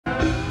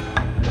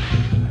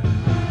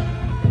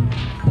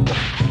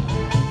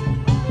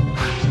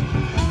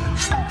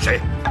谁？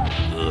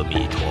阿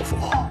弥陀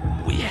佛，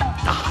无言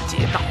大劫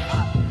到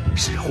了，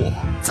是祸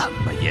怎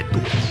么也躲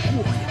不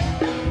过呀！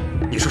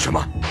你说什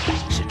么？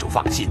施主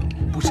放心，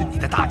不是你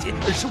的大劫，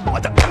而是我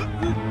的。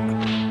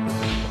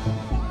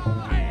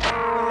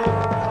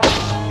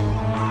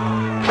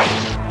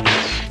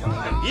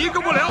一个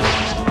不留。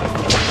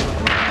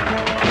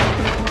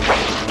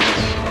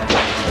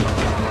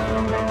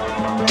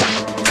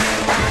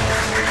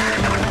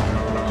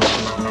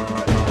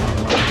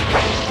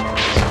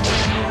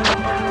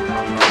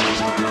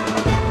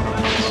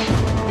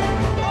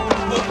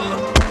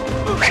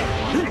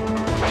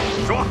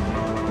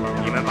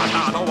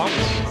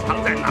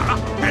 藏在哪儿了？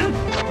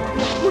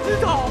不知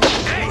道。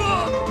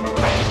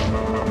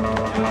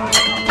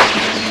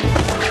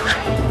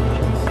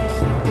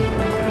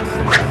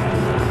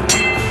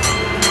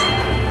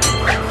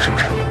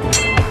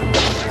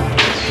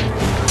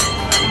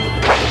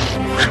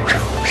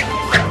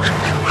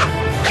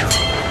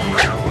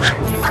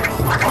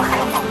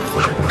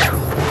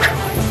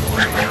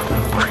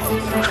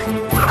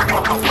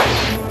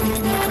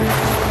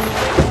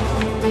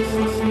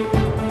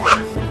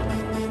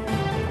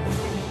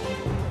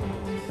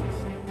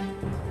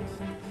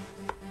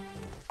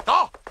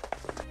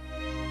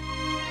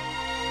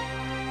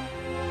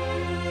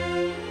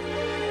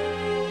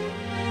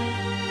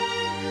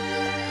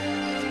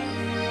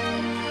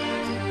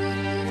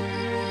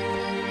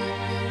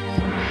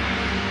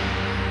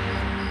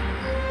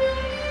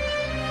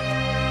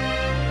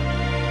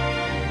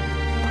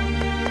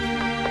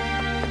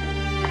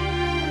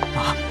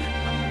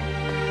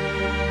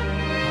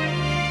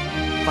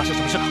发生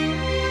什么事了？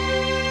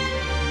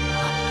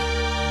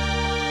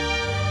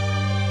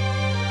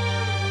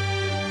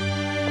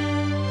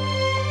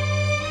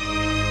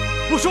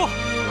不说，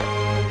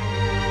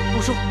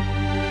不说，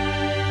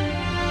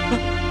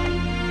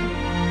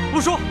不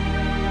说，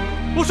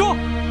不说，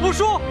不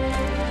说！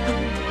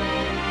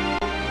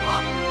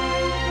啊！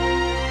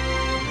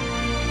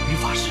于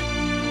法师，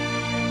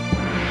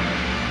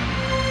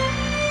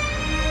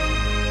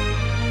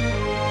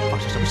发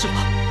生什么事了？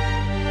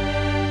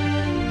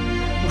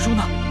武叔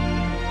呢？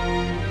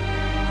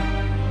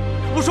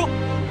 我说，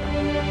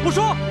我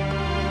说，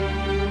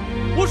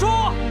我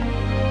说，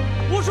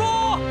我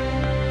说，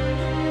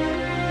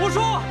我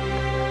说，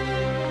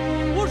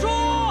我说。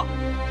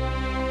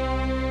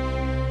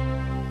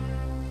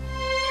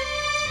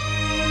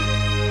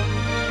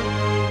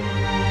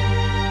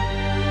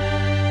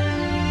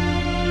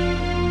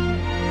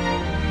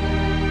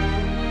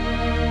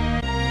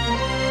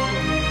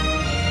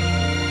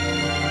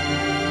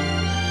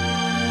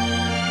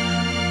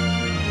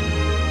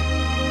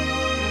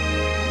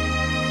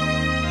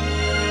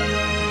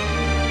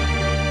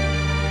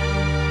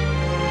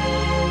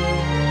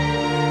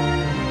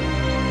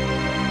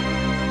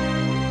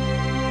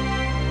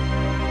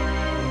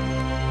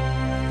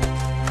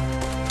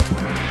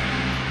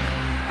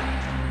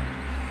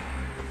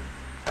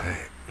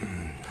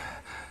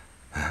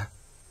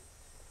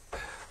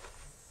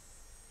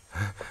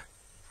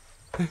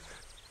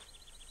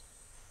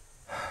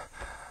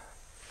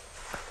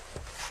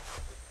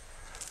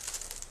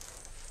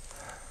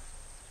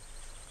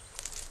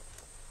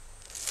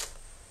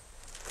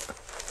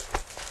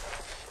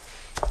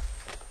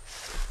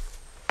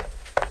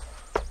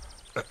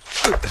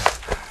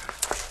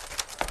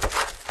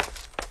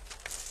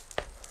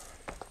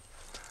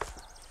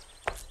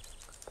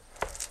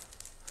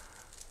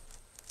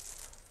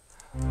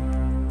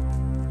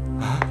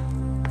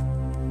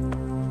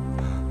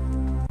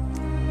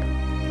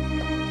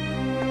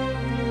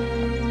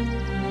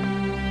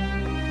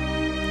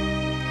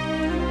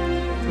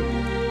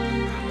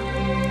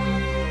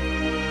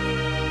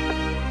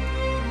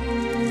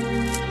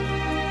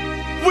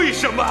为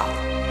什么？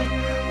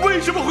为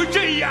什么会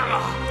这样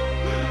啊？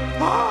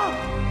啊！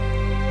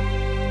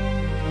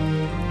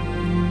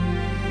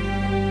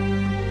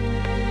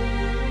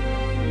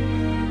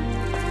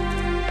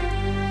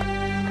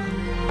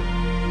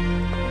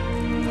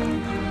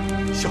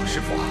小师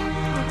傅，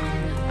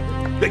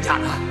人家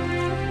呢？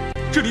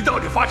这里到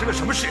底发生了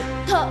什么事？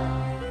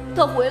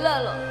他回来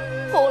了，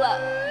后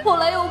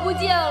来又不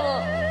见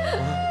了。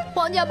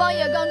黄家帮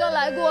也刚刚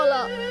来过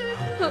了。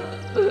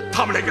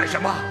他们来干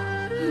什么？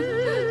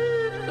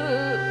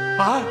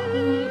啊！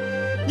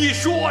你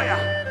说呀！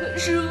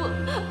师傅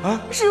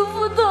啊！师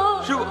傅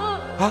疼！师傅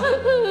啊！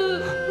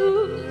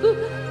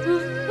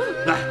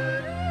来，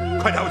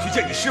快带我去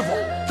见你师傅，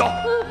走。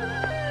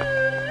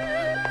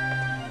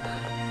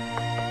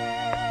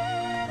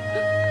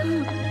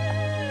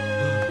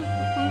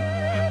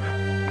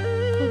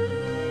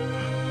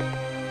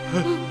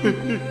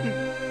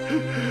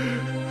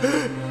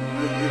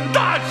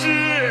大师，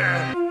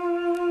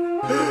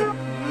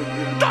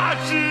大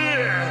师，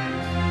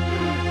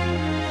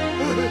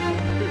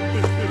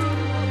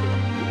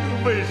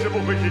为什么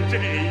会是这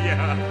样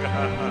啊？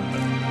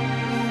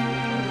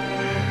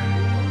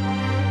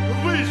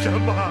为什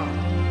么？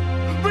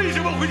为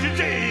什么会是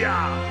这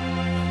样？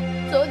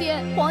昨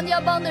天黄家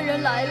帮的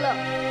人来了，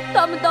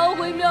他们捣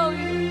毁庙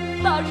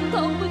宇，大师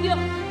逃不掉，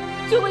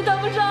就被他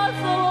们杀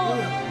死了。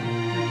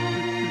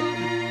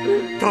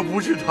他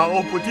不是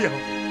逃不掉，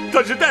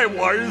他是待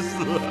我而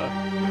死。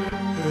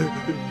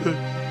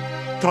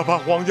他怕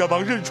黄家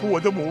帮认出我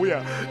的模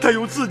样，他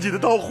用自己的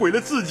刀毁了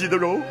自己的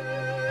容。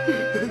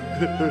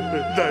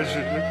但是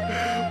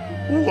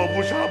我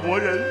不杀伯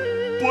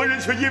仁，伯仁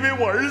却因为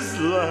我而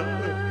死。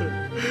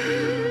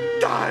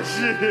大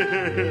师。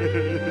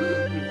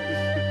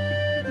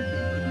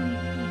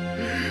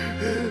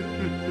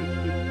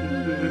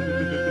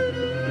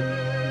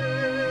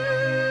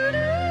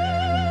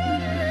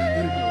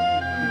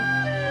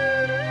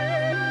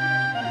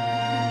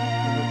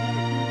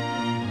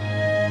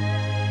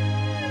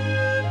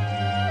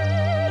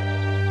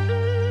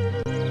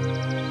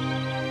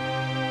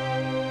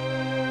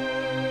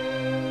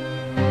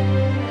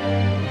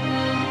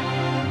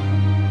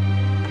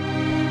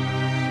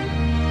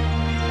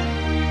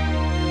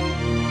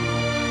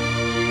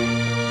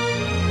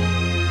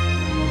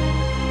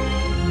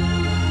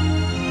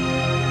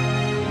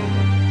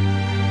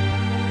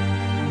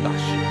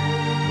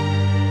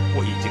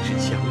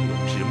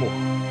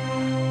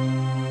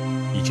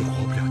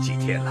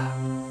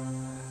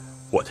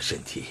我的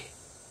身体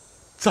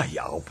再也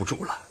熬不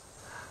住了。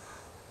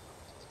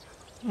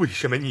为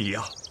什么你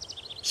要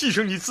牺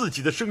牲你自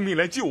己的生命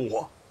来救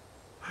我？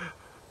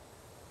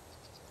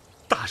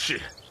大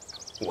师，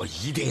我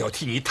一定要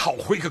替你讨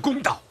回个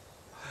公道。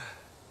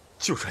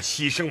就算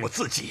牺牲我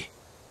自己，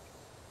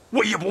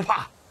我也不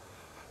怕。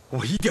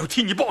我一定要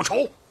替你报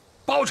仇，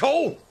报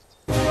仇！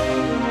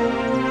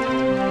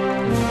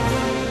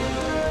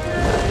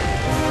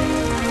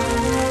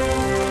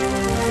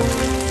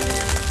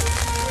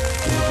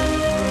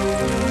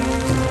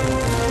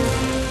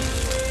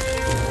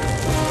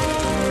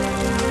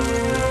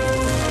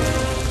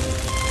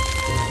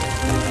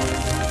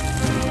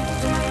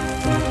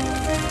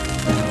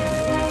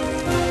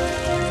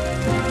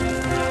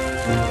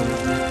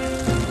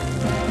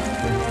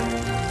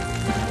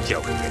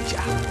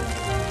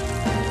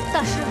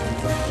大师，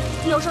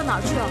你要上哪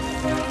儿去啊？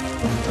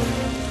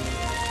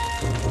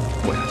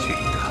我要去一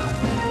个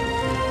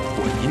我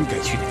应该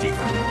去的地方。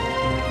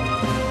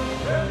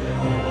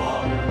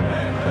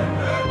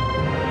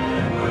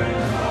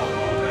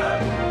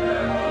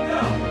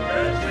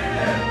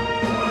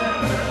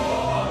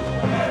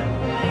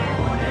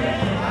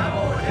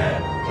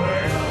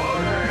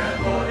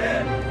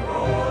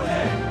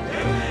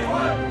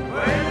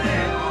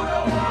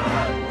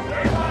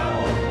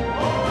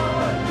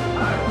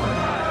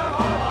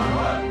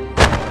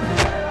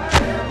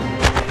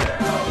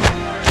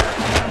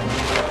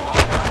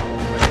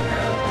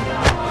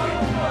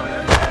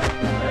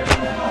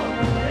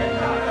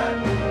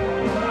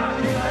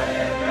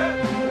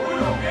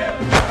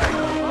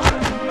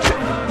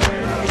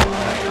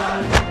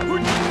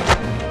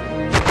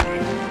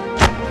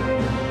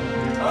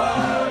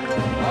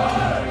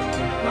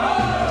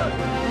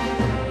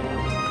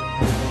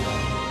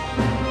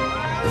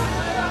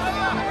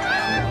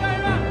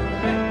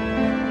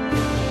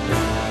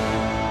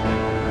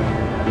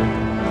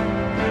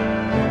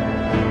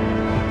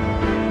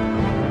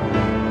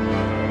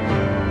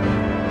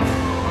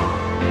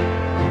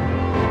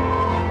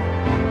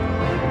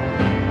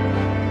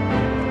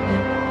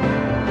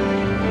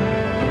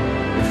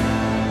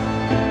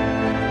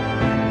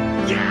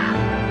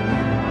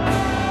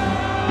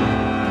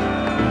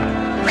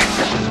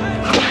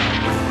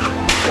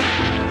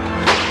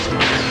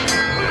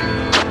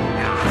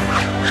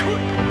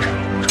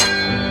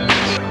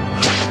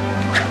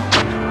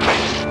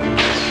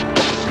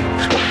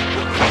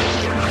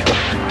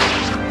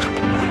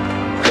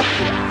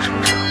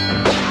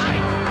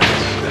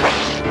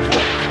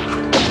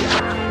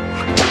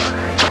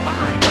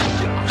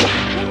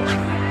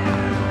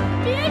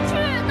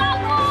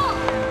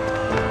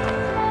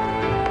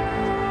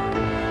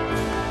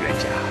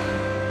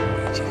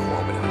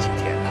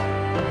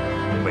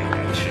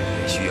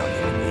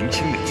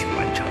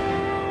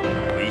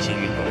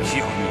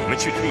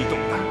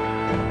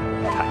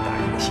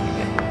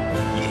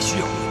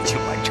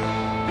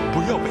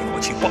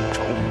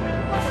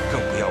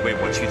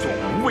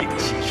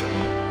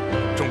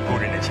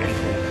前途，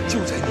就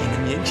在你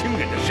们年轻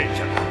人的身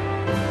上！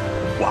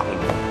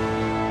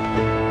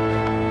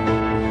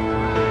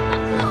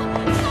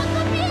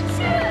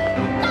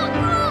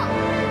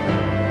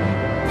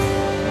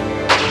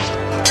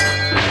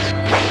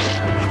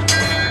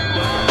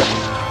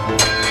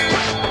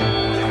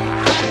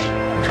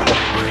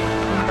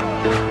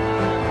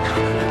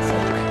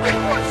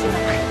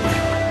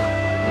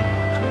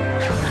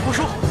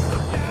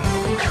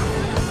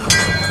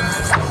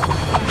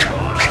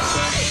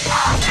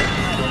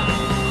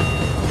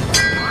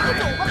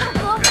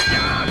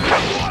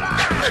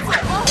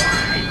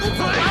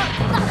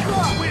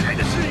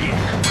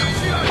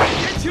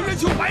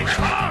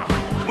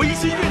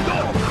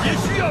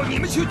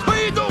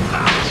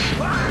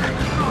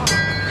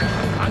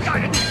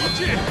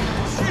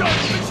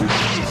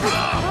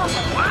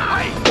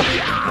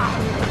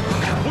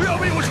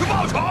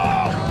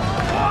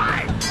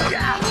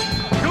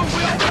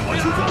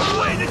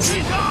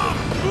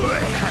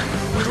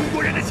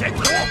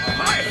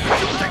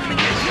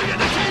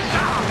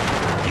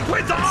你跪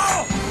快走！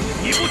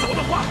你不走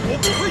的话，我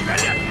不会原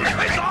谅你。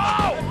快走！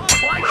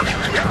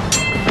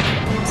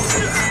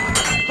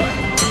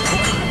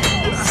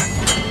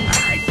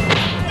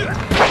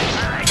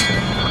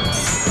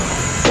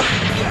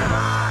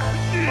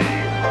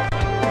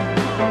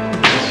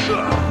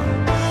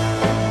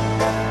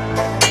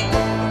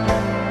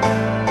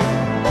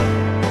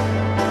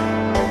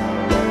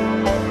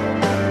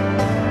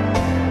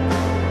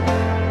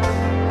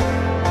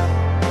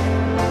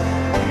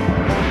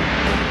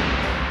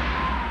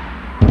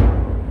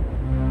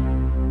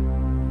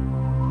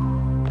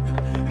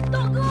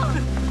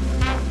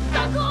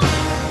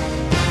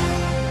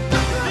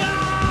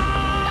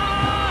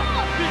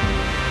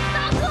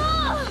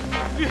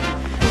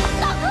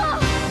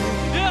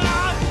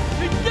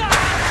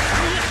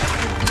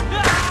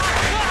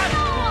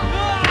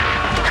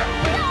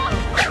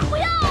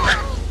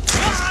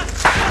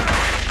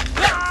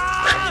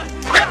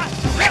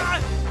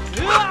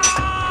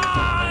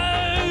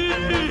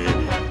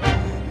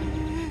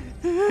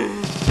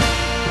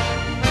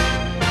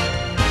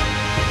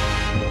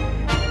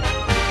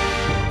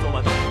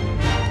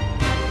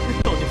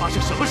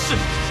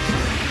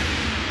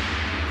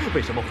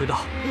为什么回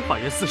到法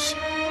源寺时，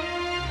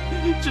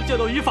只见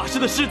到于法师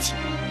的尸体？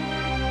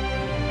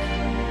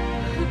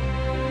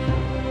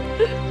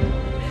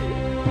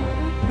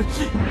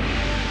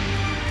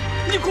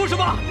你哭什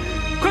么？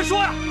快说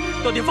呀！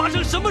到底发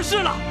生什么事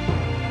了？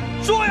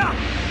说呀！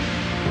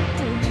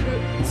主持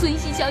孙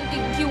熙想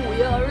顶替五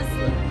爷而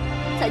死，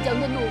才将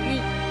他弄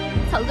晕，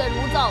藏在炉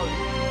灶里。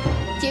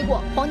结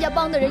果黄家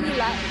帮的人一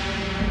来，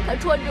他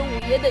穿着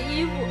五爷的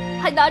衣服，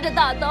还拿着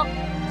大刀，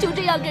就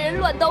这样给人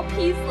乱刀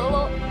劈死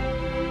了。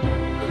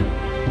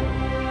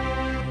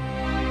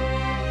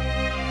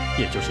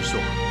也就是说，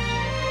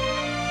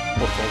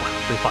我昨晚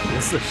回法源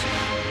寺时，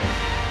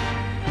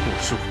武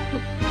术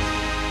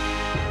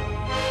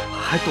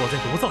还躲在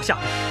炉灶下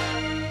面。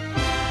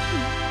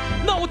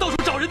那我到处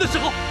找人的时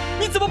候，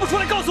你怎么不出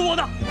来告诉我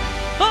呢？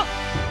啊！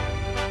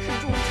是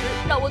主持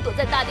让我躲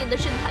在大殿的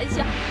神坛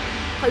下，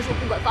还说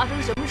不管发生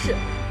什么事，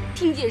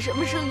听见什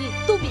么声音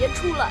都别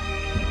出来。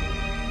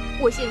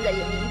我现在也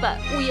明白，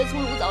五爷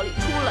从炉灶里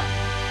出来，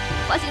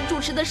发现主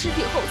持的尸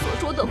体后所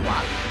说的话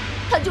了。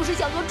他就是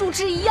想和主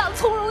持一样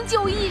从容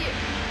就义。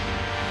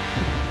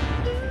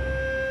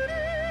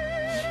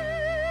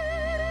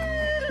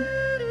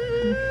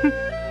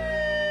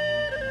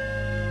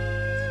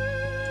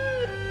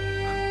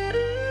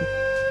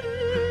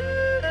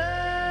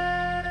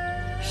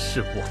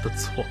是我的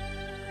错。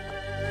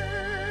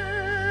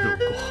如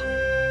果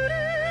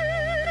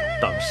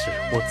当时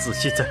我仔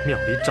细在庙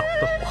里找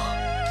的话，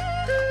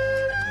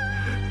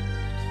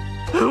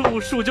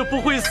武术就不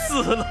会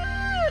死了。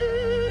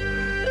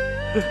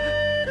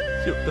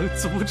就能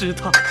阻止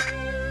他。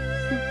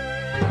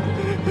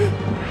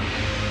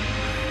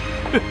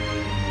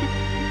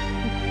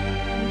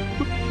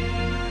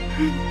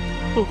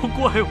都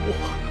怪我，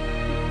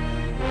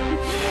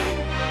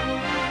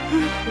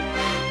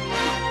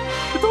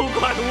都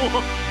怪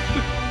我。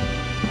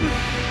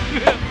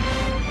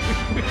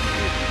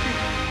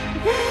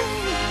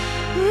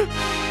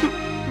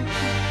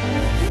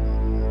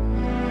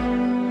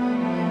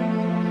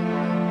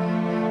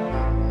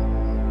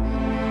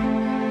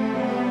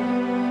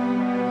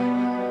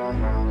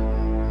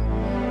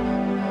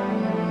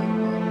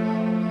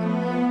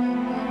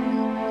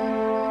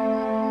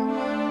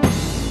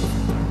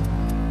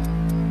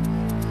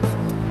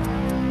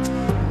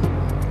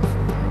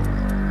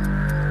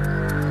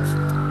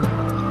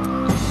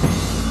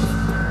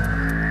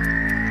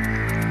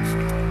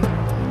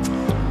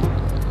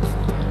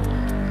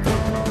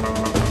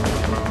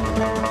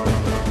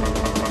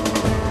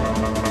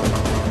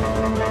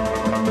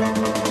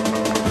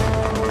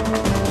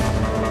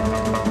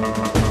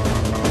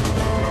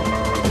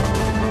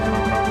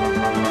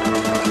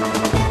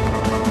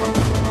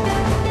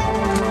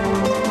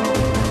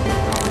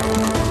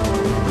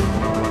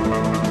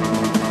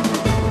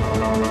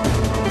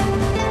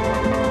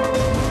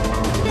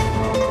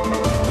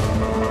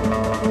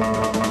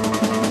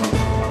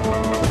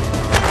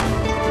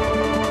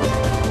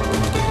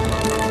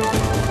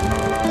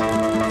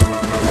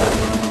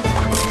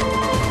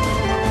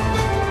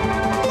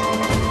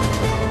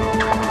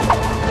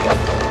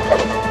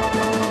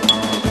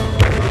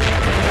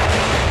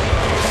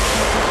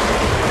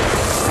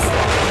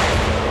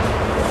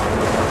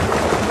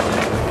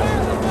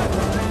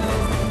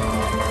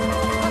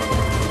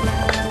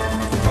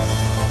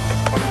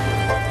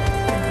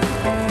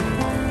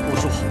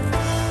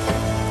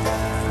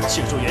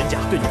请恕袁家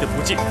对你的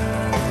不敬。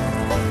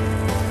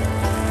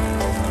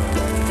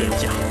袁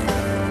家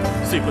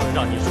虽不能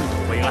让你入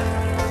土为安，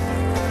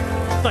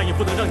但也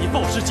不能让你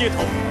暴尸街头，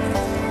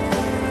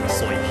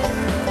所以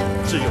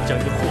只有将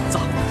你火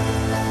葬。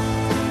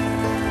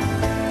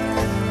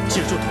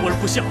请恕徒儿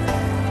不孝。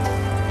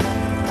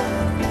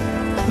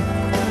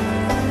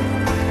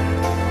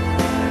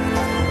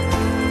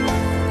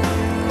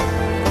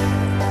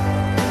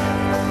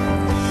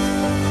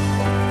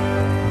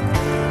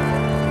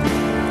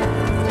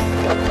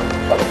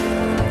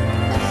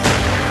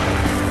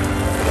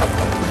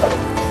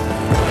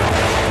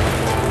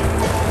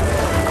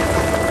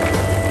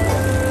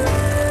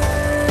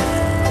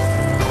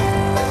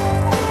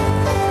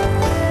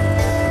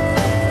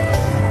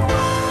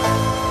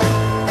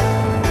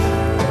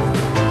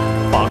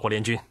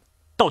联军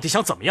到底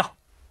想怎么样？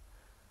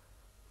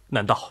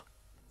难道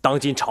当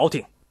今朝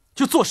廷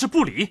就坐视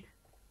不理？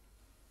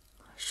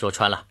说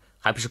穿了，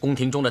还不是宫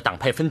廷中的党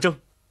派纷争。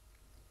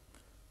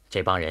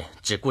这帮人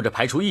只顾着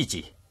排除异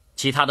己，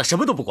其他的什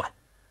么都不管。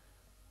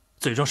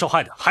最终受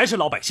害的还是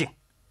老百姓。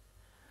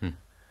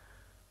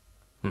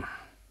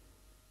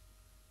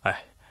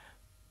哎，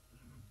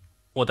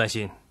我担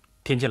心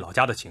天津老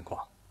家的情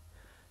况，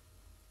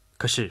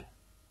可是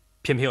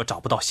偏偏又找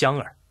不到香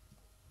儿。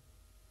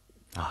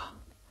啊，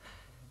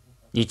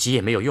你急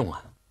也没有用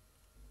啊！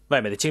外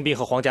面的清兵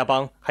和黄家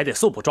帮还得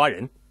搜捕抓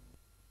人，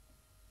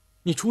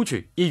你出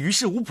去也于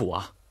事无补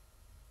啊！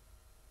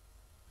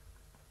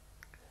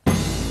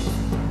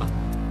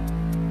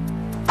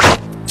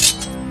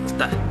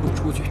但不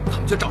出去，他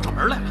们就找上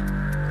门来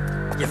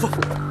了。野父，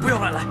不要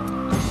乱来，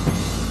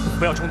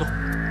不要冲动，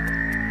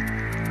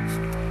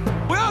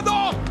不要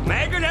动，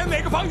每个人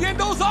每个房间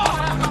都搜。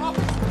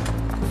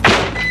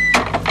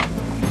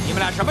你们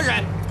俩什么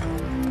人？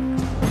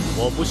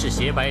我不是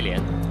邪白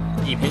莲，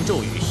一篇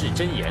咒语是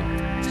真言。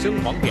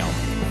生黄表，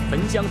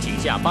焚香井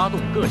下8洞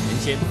各神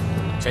仙，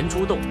神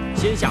出洞，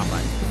仙下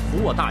凡，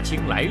扶我大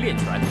清来练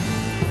拳。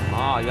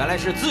啊，原来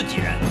是自己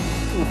人，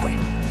误会。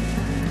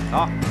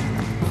啊。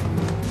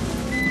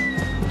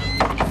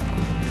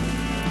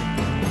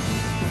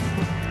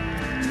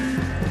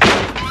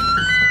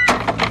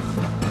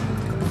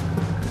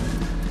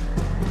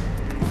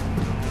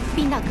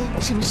兵大哥，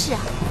什么事啊？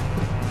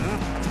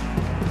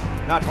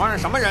那床上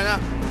什么人啊？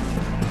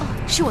哦，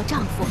是我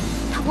丈夫，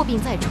他卧病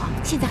在床，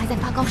现在还在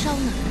发高烧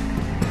呢。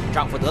你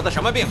丈夫得的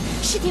什么病？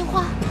是天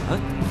花。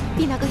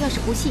兵大哥要是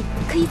不信，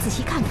可以仔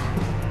细看看。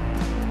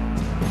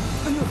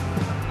哎呦，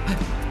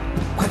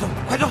快走，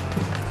快走！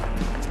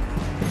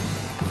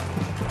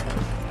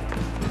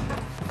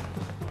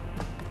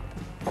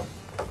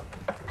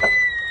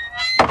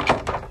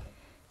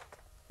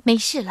没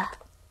事了。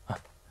哎。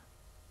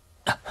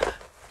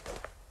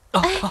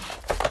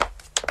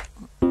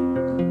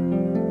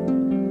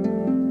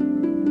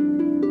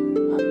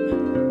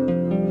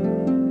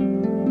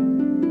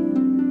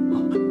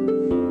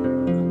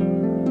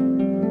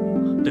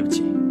对不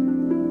起，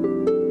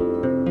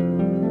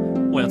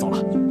我要走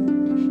了。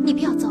你不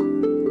要走，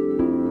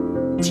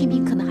清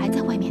兵可能还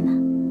在外面呢。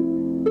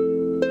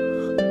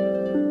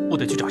我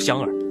得去找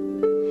香儿。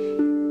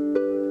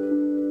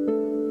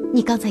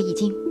你刚才已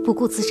经不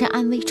顾自身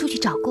安危出去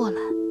找过了，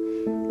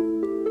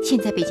现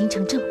在北京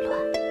城这么乱，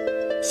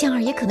香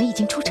儿也可能已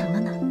经出城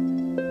了呢。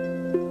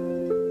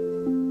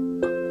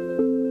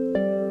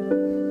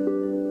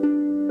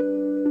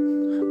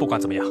不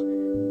管怎么样，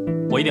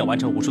我一定要完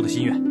成武叔的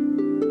心愿。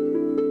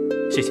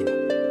谢谢你。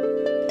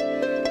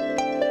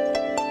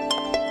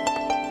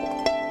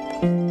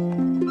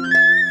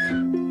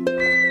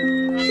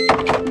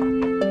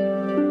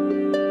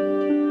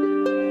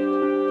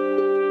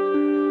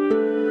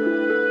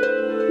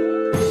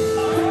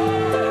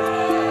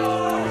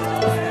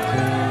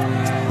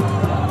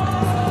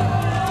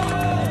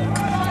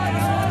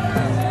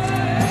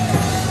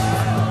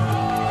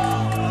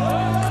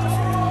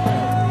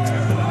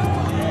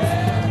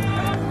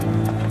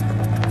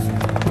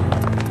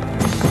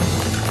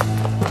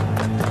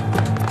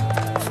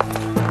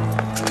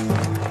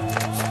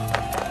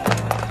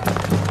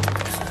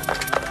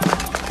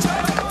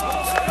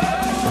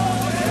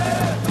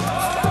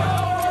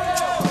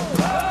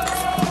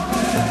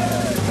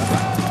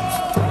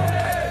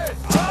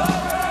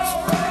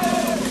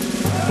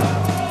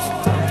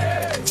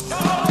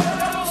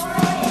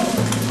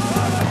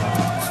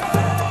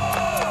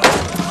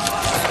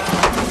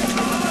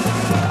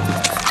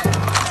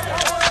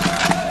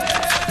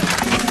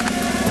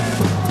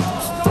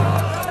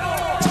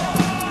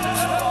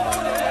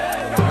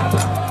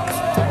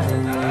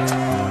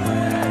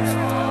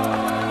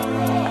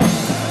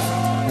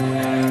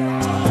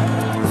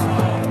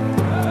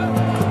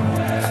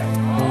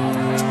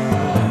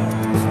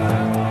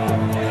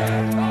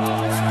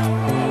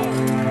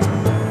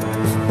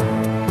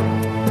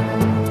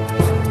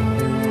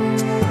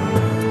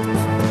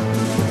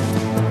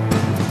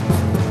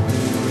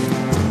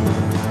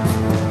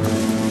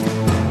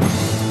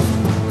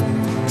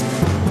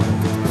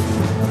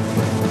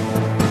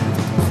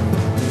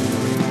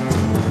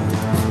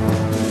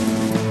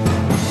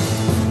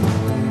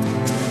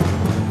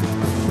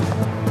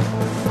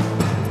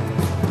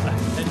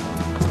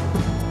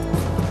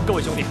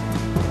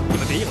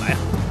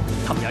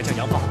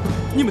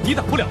你们抵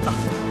挡不了的。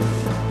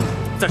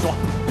再说，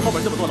后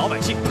面这么多老百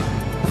姓，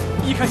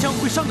一开枪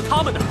会伤着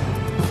他们的，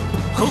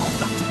很苦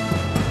的。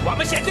我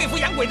们先对付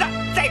洋鬼子，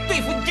再对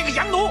付你这个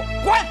洋奴，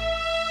滚！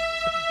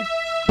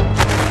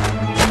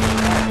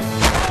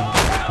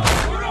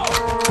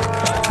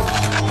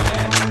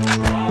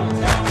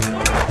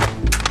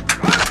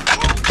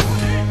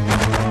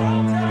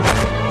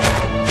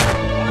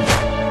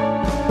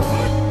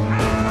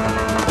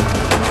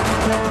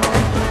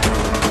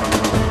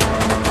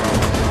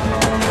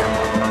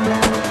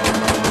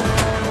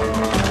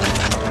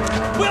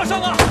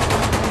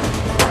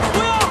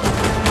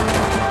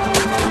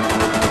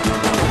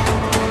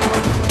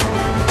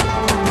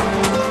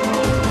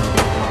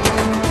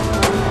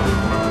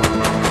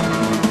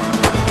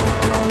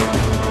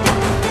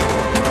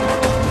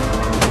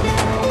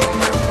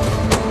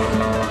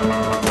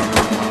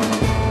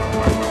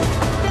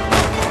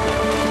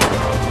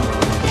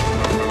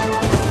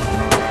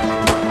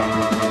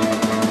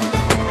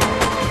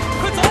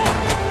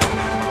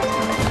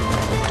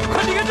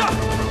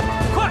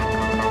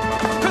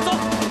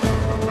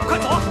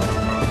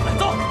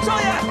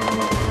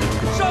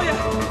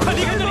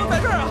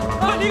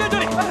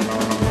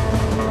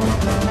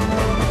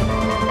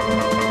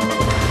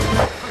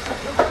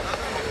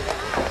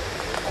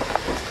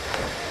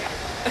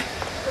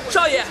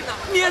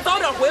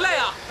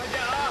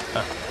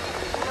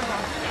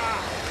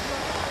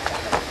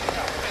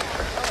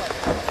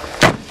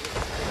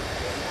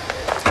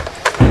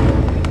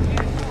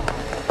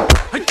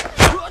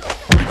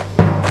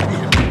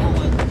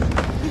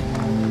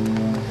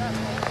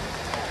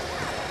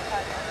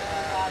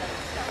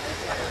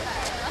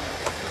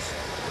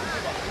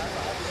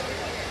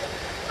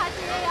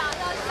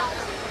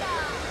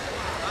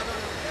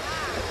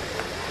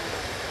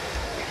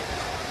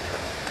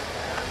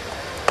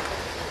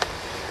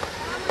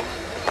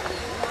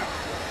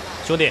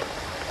兄弟，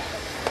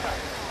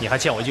你还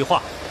欠我一句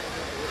话。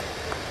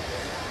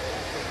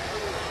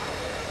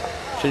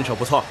身手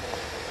不错，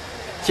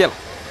谢了。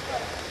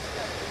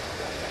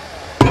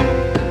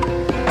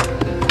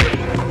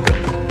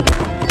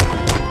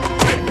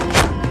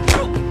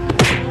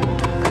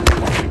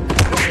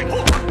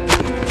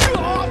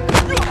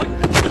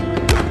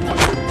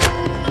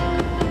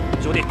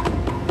兄弟，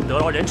得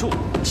饶人处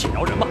且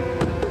饶人嘛。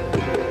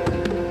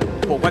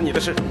不关你的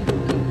事。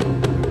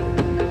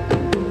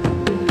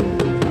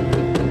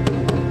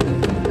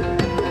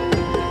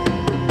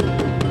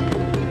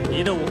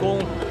你的武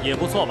功也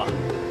不错吧？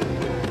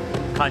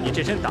看你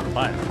这身打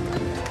扮，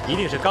一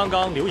定是刚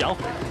刚留洋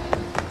回来。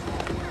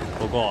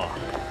不过，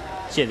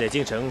现在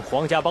京城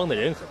皇家帮的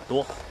人很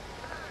多，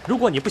如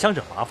果你不想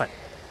惹麻烦，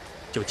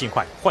就尽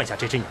快换下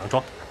这身洋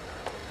装。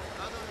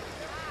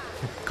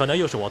可能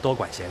又是我多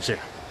管闲事了，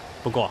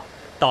不过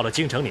到了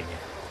京城里面，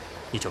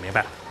你就明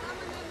白了。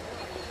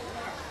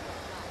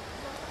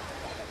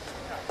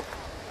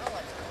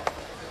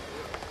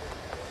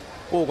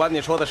不管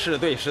你说的是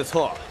对是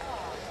错，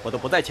我都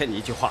不再欠你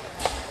一句话。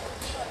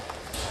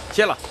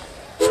谢了，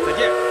再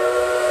见。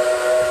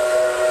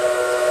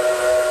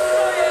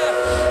少爷，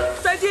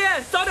再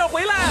见，早点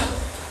回来。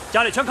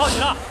家里全靠你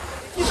了，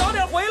你早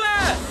点回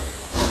来。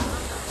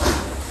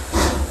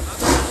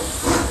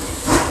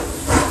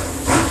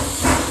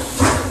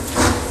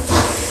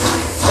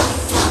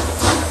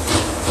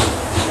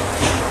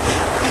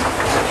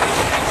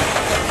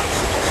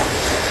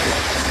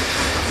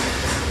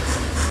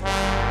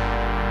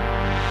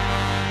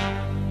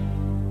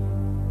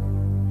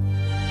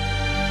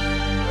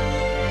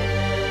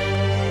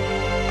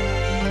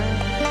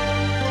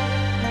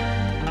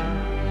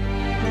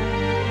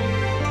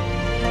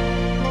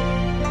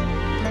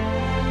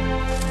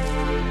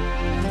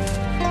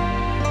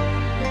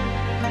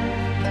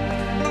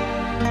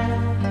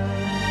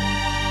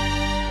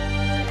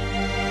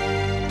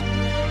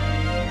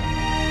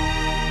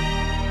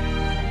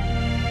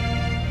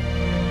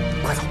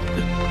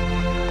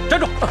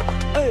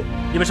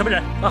你们什么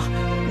人啊？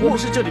我们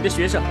是这里的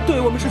学生。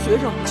对，我们是学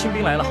生。清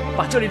兵来了，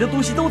把这里的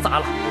东西都砸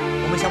了。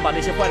我们想把那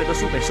些坏了的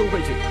书本收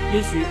回去，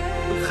也许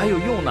还有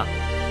用呢。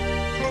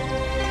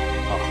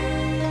哦，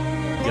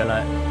原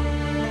来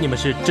你们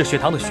是这学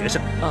堂的学生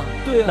啊？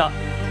对那啊。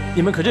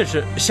你们可认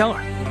识香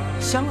儿？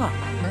香儿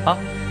啊，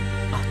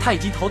他已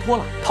经逃脱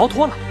了。逃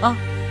脱了啊？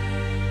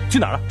去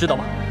哪儿了？知道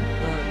吗？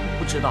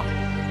不知道。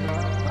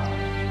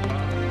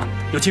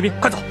有清兵，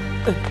快走！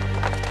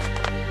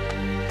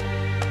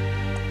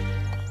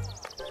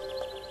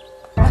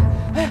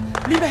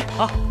里面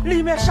啊，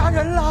里面杀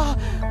人了！啊！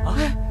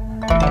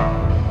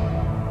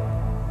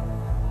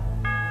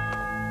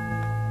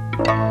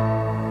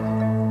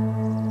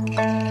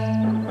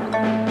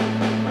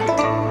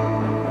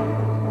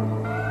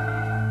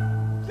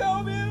救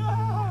命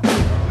啊！救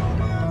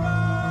命啊！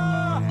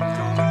救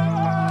命啊！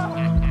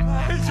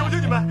求求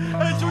你们！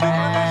求求你们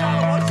别杀了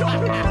我！求求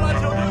你们了！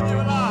求求你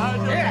们了！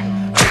哎呀！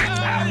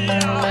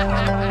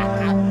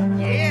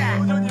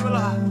求求你们了！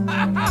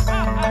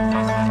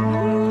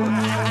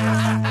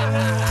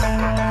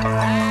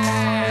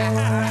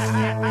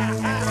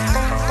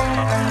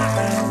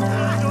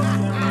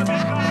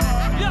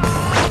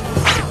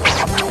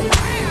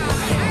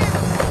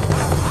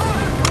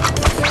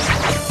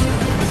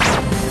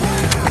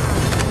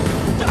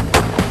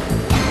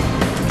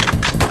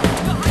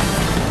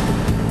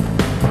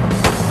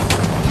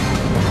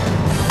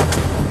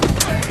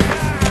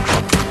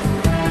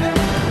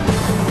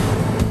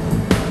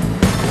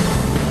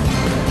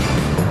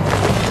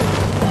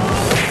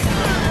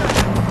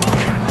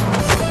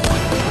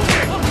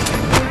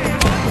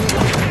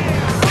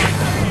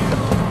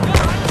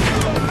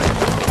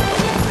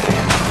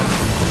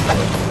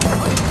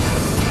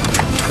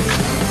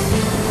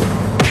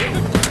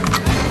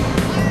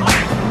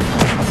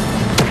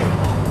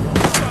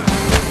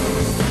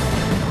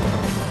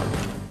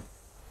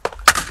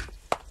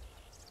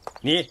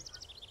你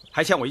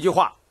还欠我一句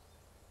话。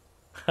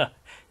呵，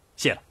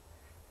谢了。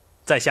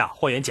在下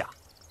霍元甲，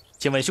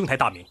请问兄台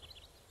大名？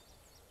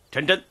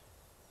陈真。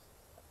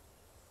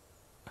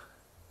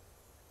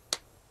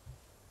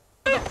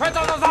快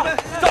走走走，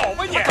走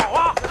吧你！走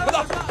啊！快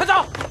走，快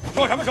走！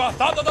说什么说？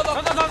走走走走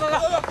走走走走！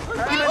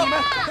你们，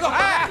快走！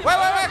哎，喂，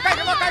干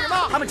什么干什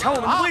么？他们抢我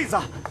们的位子！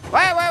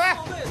喂，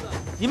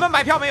你们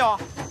买票没有？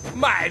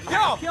买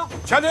票，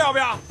全都要不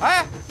要？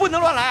哎，不能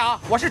乱来啊！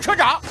我是车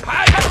长。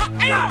哎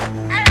呀！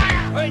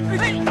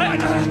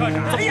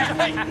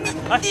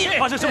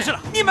发生什么事了？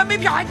你们没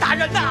票还打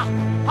人呢？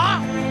啊！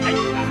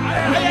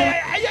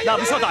那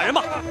不需要打人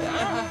吗？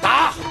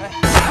打！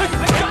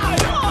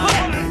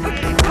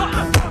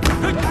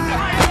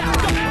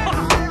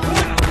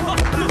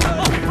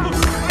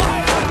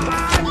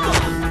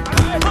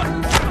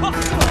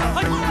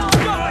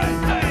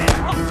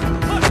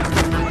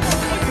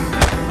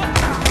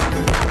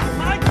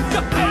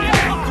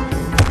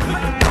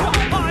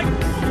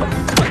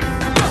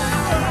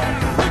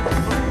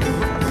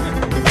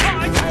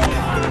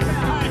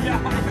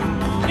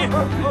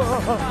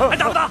还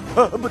打不打？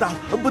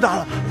不打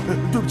了，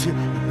对不起。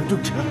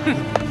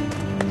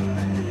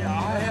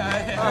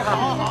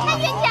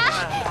冤家，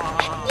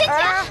冤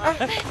家！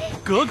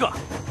格格，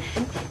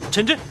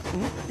陈真，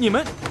你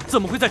们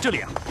怎么会在这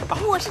里啊？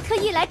我是特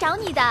意来找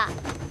你的。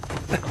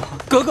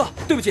格格，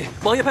对不起，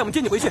王爷派我们接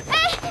你回去。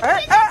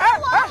冤家救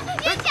我！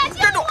冤家救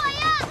我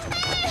呀！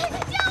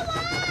救我！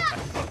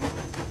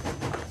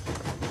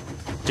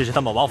这是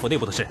他们王府内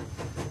部的事，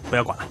不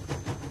要管了。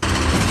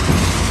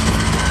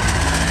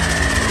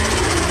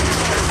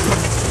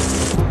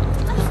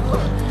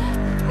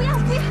不要！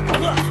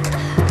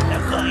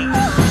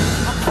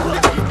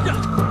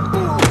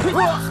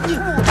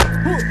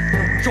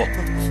说，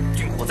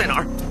军火在哪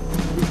儿？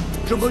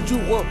什么军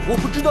火？我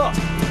不知道。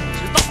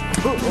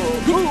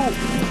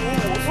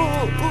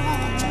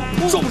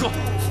说不说？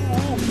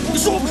你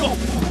说不说？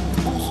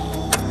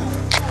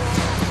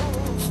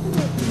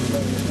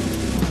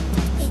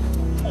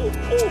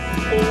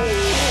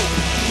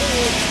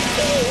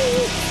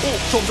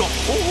说不说？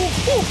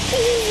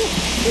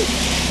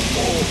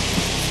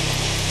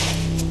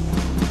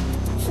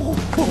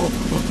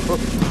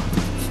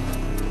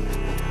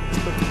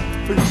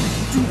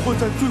军火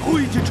在最后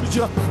一节车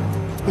厢。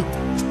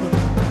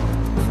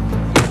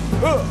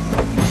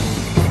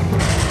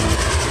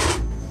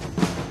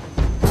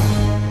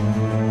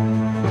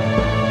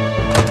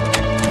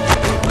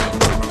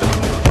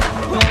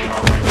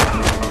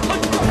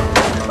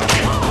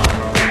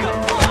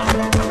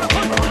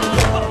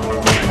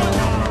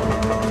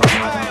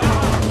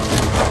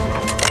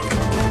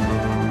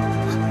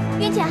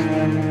冤家，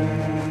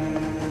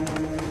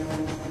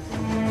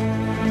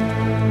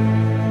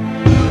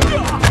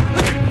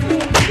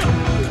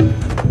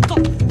走，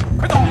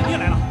快走！你也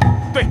来了？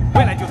对，我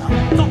也来救他。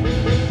走。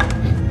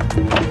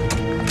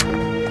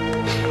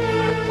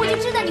我就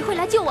知道你会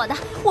来救我的。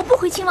我不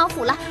回亲王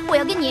府了，我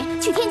要跟你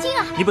去天津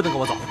啊！你不能跟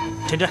我走，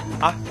陈真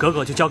啊，格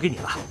格就交给你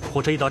了。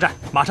火车一到站，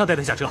马上带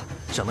他下车，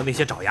省得那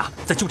些爪牙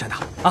再纠缠他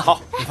啊。好，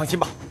你放心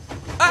吧。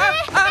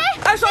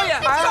哎，少爷，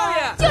少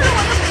爷，救了我！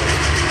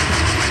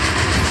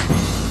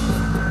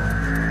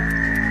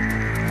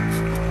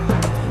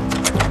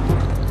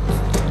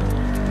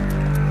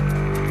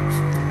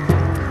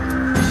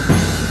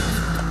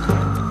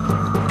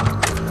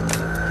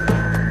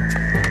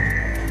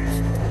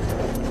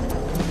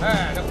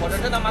哎，这火车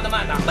真他妈的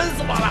慢呐，闷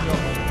死我了！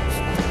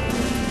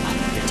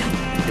人家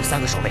有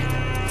3个守卫，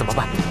怎么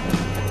办？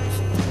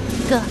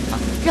哥，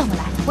让我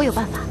来，我有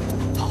办法。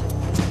好。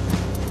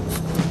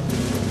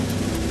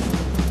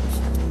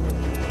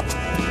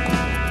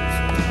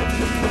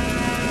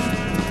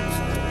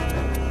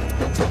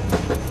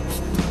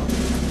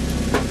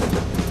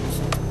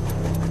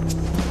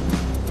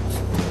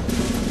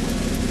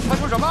他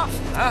说什么？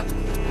啊，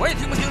我也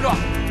听不清楚。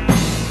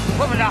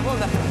问问他，问问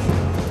他。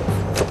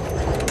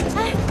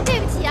哎，对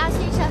不起啊，先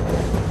生。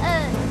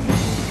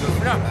有什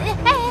么事？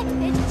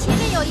前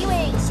面有一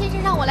位先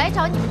生让我来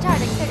找你们这儿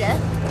的一个人。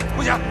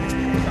不行，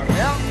找谁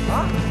呀？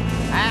啊？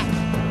哎，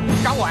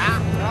找我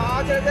呀？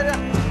啊，这。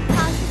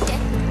好，谢谢。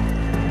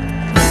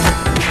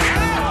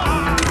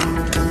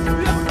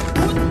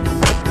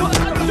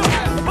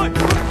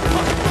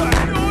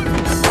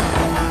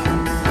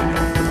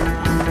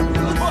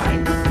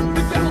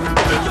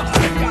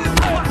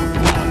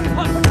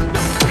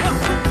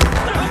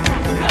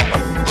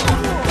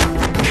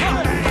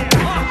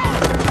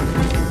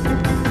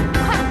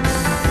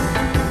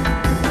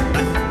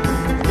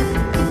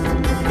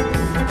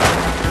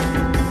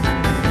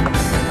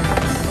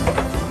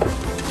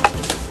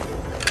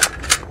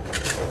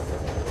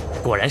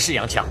果然是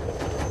洋枪，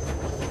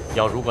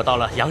药如果到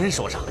了洋人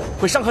手上，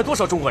会伤害多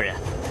少中国人？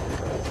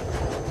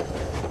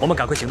我们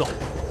赶快行动，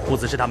不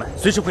子是他们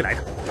随时会来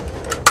的。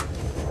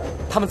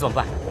他们怎么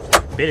办？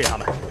别理他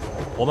们，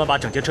我们把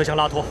整节车厢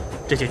拉脱，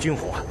这些军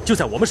火就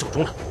在我们手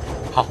中了。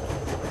好。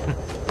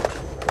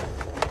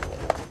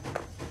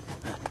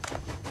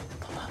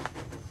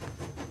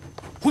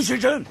胡先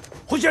生，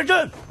胡先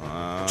生，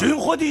军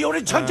火里有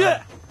人抢劫，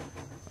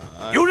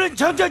有人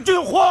抢劫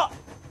军火。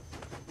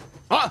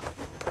啊！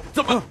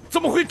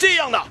怎么会这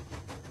样呢？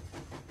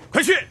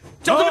快去，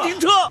叫他们停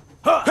车！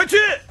快去！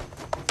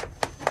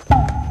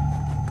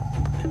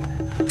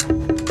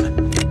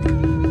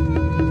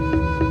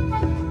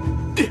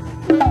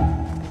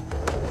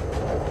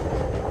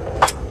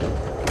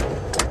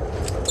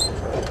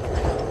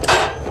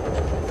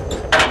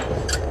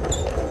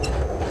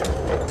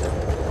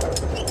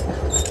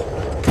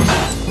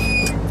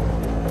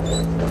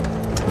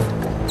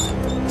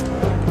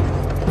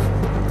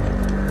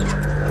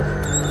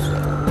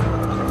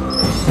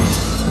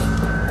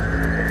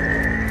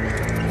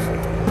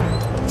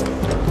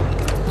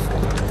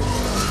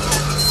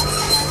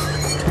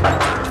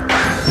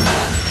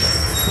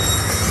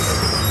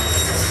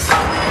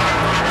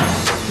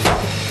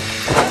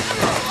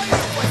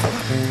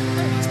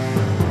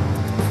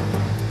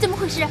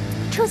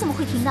车怎么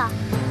会停的？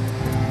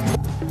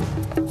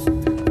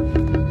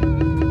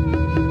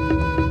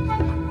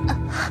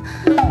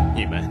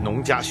你们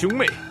农家兄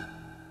妹，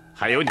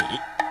还有你，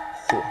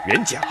霍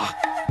元甲，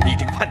你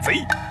这个叛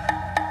贼，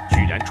居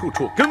然处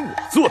处跟我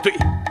作对，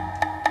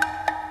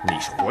你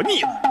是活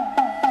腻了。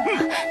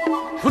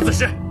胡子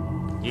师，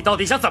你到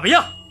底想怎么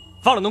样？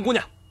放了农姑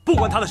娘，不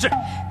关她的事。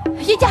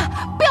爷家，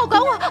不要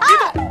管我啊！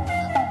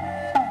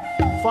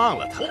放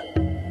了她？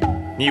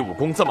你武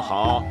功这么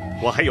好，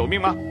我还有命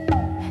吗？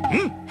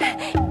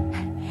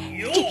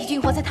这批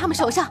军火在他们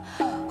手上，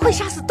会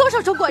杀死多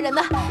少中国人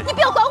呢？你不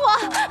要管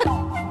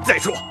我！再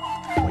说，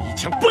我一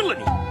枪崩了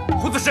你！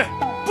胡子师，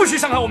不许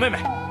伤害我妹妹！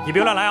你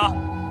别乱来啊！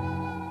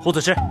胡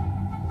子师，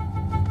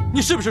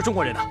你是不是中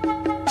国人啊？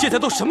现在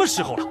都什么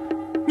时候了，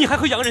你还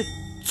和洋人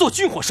做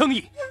军火生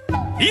意？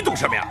你懂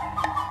什么呀？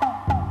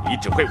你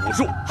只会武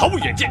术，毫无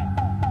远见。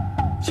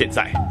现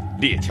在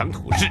列强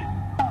土势，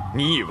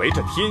你以为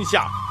这天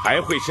下还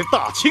会是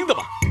大清的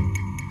吗？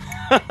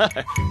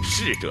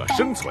适者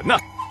生存呐！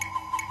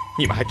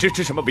你们还支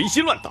持什么维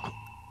新乱党？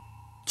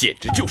简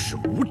直就是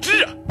无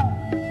知啊！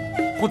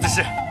胡子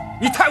师，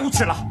你太无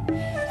耻了！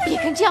别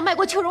跟这样卖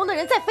国求荣的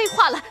人再废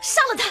话了，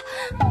杀了他！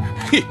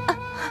嘿，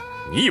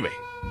你以为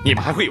你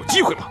们还会有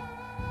机会吗？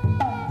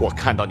我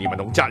看到你们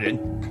农家人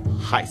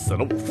害死了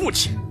我父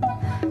亲，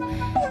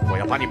我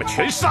要把你们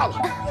全杀了，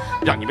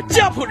让你们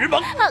家破人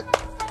亡！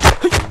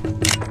嘿，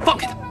放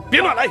开他，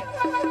别乱来！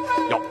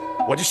要不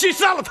我就先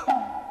杀了他。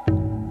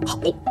好，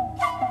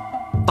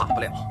大不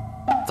了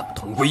咱们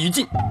同归于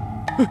尽。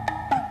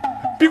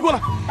别过来！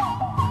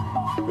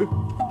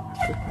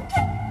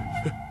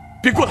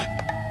别过来！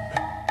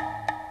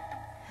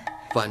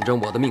反正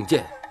我的命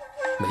剑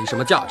没什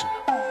么价值了，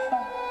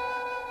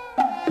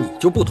你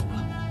就不同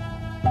了。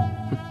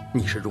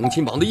你是荣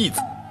亲王的义子，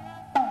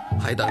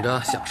还等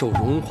着享受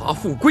荣华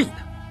富贵呢。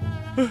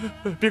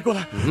别过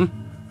来！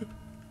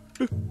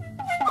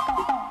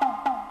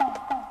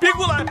别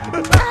过来！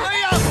哎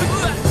呀！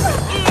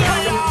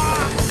哎呀！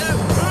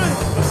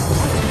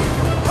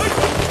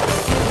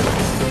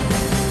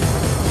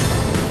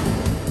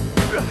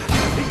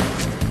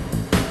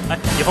哎，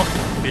野风，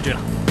别追了。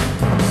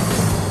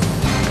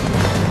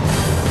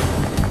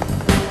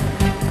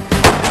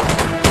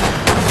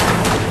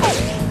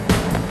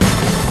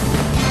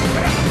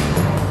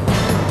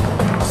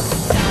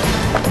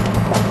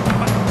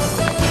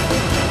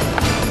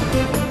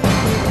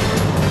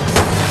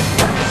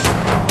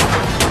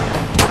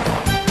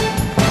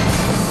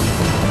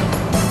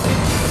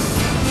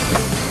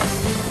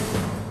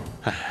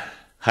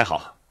还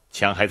好，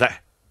枪还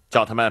在，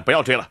叫他们不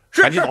要追了，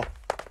赶紧走。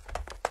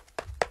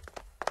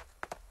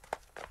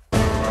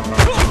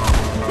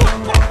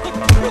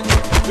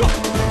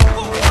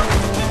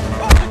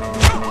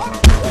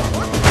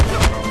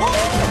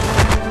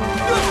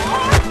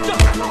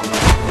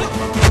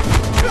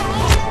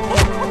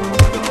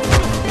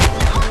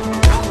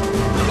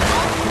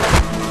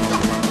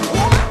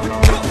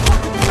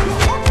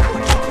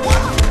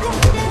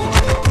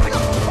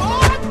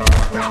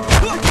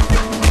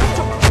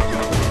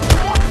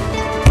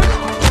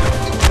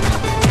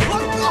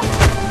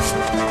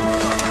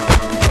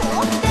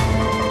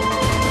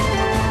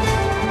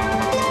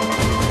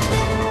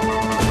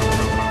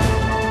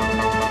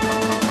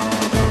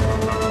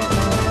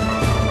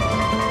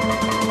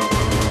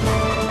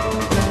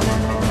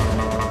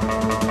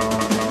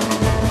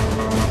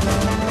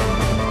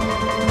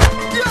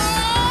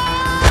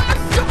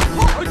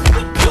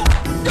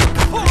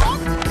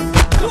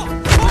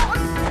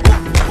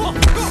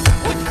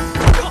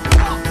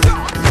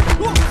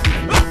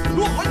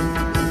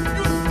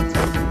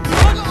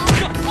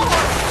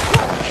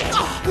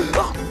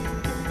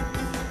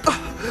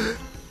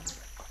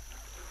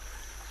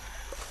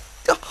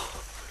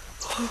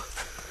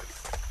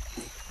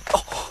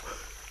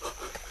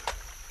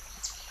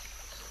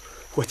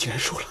我竟然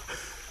输了！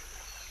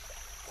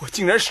我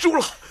竟然输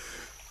了！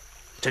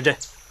真真，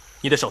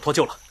你的手脱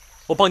臼了，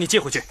我帮你接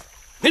回去。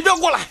你不要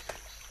过来！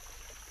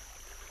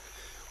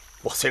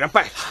我虽然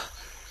败了，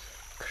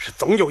可是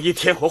总有一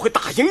天我会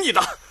打赢你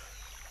的，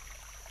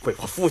为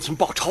我父亲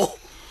报仇！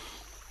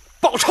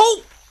报仇！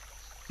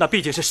那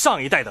毕竟是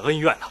上一代的恩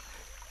怨了，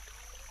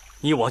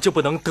你我就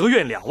不能得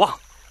怨两忘，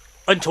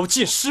恩仇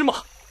尽失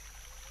吗？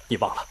你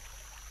忘了，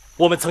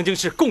我们曾经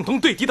是共同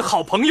对敌的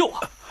好朋友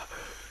啊！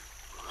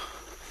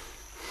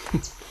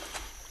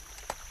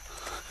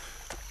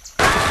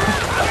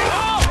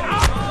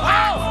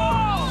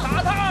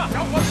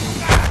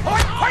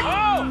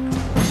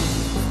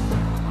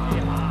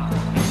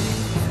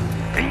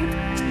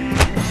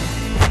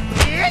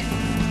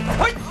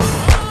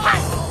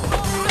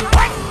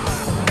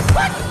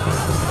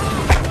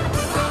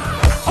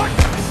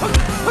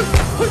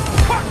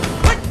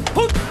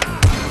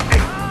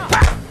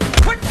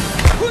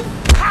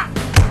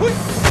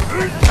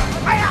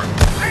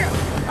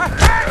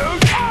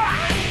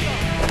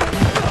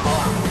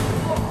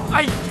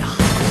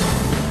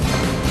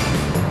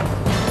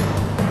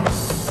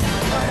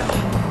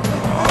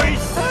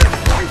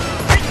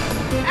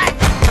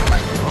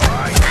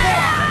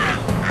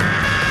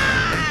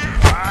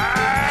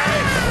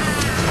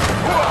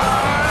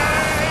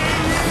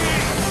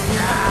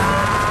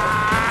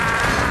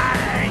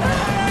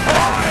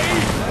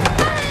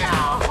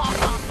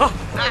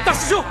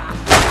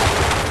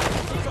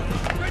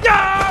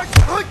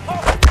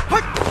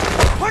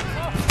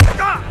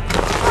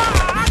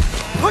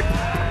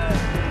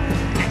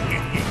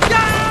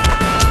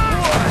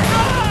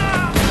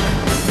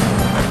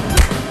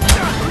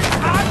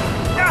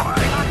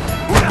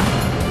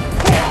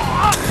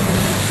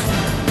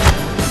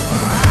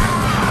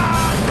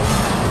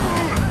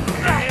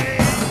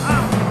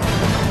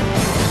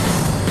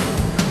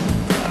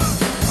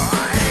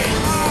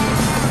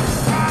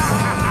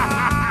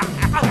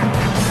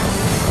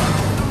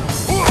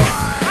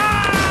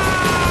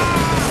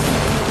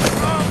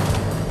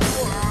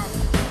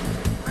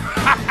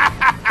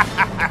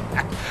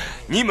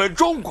你们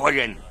中国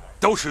人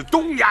都是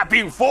东亚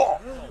病夫。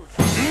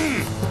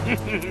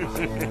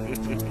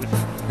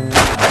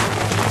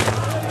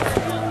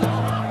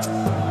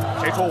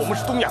谁说我们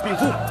是东亚病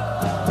夫？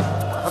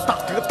把他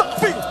打成个大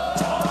废物！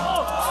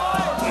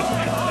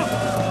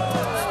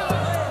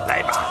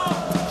来吧，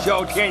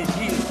小甜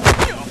心。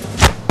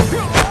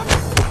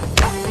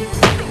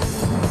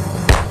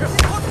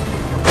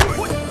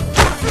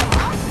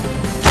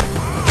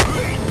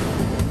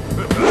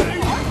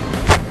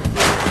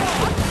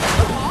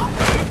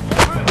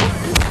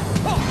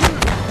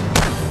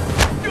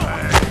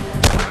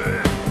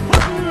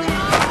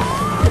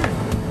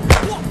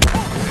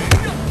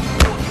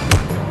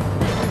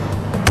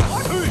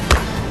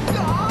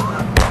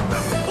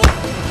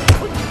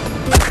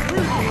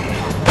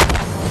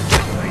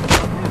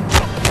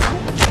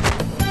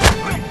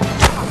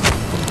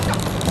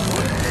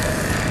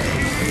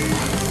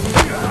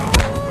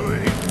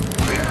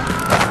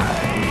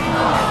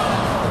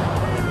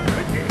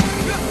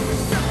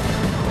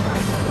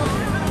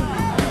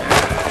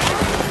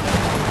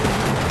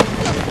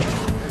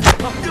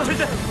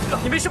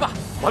你没事吧？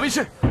我没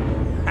事。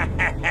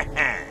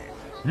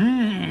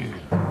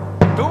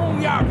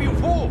东亚病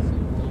夫。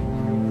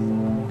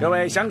各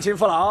位乡亲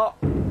父老，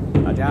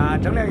大家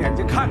睁亮眼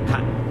睛看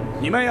看，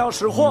你们要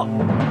识货。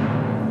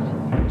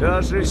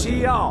这是西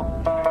药，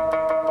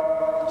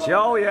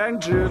消炎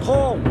止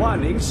痛万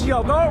灵西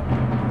药膏。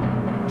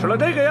吃了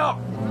这个药，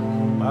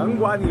甭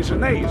管你是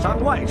内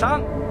伤外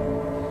伤，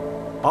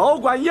保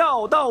管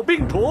药到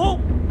病除。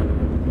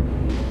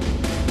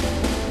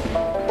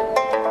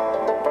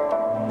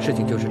事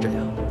情就是这样。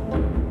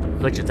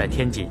何止在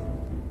天津，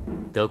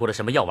德国的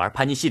什么药丸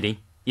盘尼西林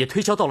也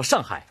推销到了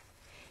上海。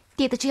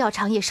爹的制药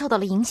厂也受到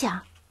了影响。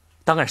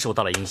当然受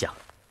到了影响，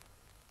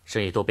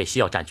生意都被西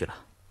药占据了。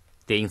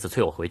爹因此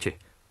催我回去，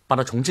帮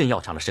他重振药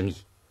厂的生意。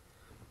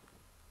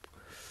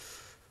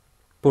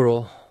不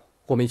如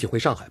我们一起回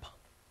上海吧。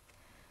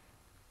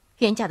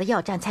袁家的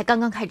药站才刚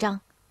刚开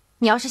张，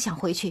你要是想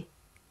回去，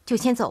就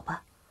先走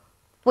吧。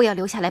我要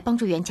留下来帮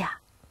助袁家。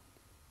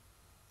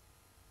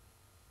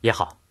也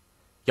好，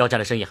药站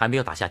的生意还没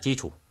有打下基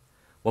础，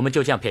我们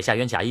就这样撇下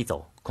袁甲一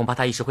走，恐怕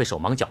他一时会手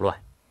忙脚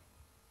乱。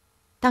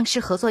当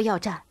时合作药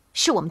站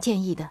是我们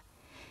建议的，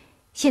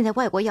现在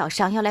外国药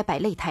商要来摆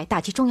擂台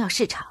打击中药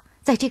市场，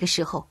在这个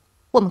时候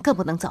我们更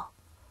不能走。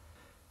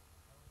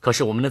可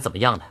是我们能怎么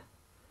样呢？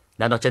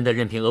难道真的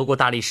任凭俄国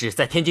大力士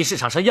在天津市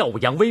场上耀武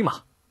扬威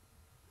吗？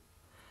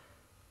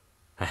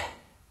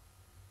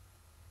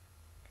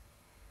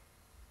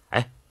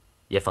哎，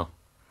叶枫，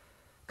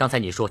刚才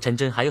你说陈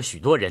真还有许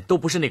多人都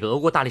不是那个俄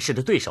国大力士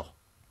的对手，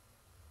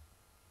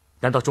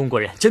难道中国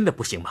人真的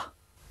不行吗？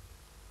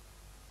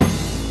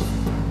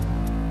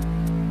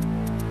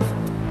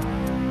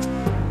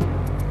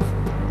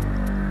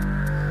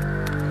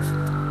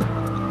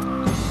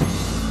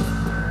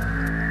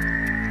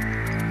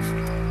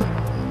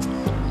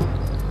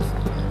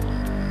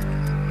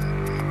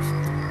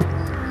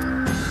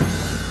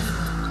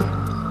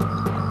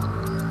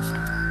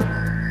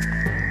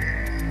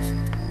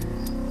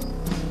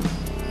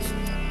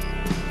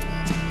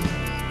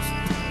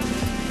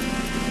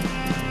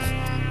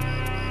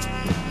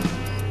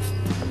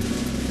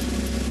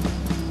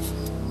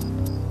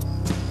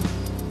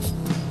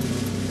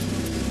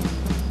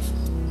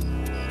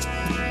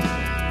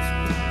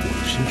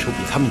身手比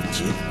他敏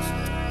捷，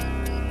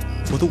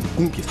我的武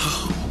功比他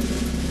好，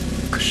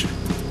可是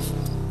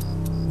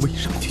为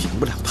什么就赢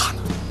不了他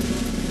呢？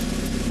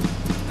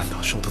难道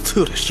是我的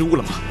策略失误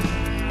了吗？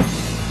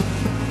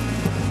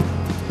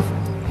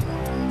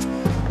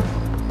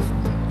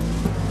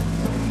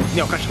你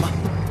要干什么？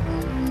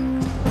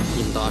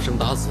你们打生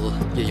打死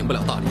也赢不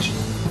了大力士，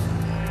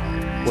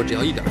我只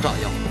要一点炸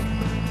药，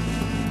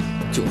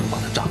就能把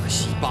他炸个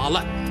稀巴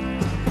烂。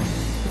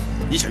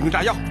你想用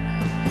炸药？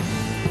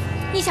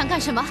你想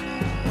干什么？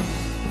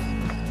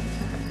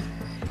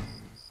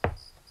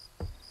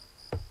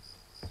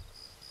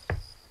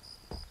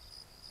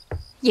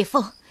叶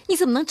枫，你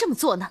怎么能这么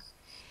做呢？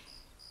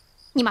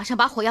你马上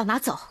把火药拿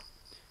走。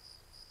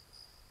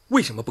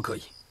为什么不可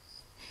以？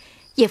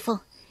叶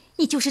枫，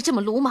你就是这么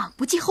鲁莽，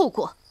不计后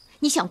果。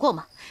你想过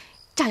吗？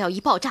炸药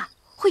一爆炸，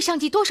会伤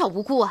及多少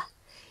无辜啊！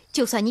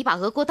就算你把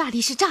俄国大力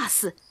士炸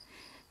死，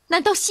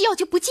难道西药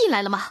就不进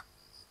来了吗？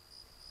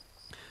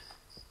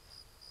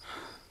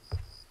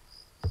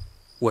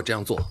我这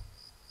样做，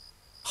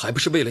还不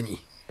是为了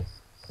你？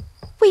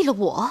为了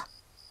我？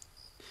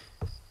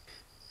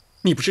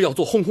你不是要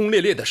做轰轰烈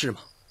烈的事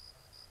吗？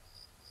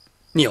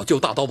你要救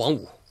大刀王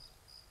五，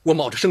我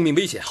冒着生命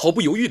危险毫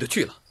不犹豫的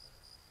去了；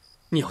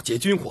你要劫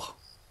军火，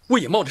我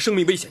也冒着生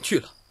命危险去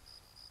了。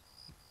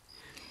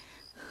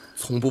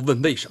从不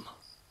问为什么，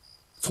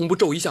从不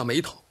皱一下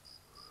眉头。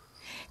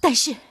但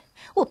是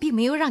我并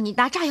没有让你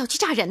拿炸药去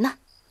炸人呢。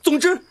总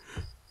之，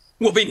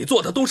我为你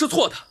做的都是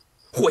错的。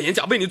霍元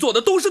甲为你做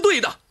的都是对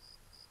的。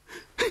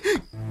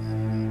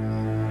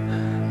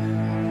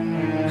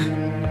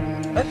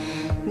哎，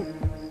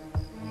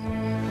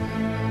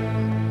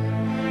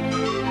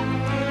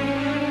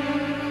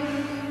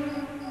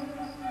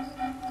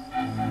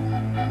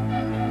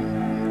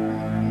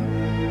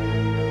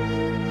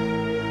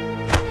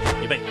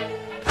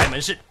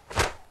完事。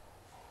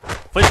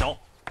分手，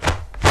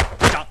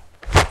鼓掌，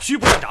虚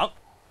步上掌。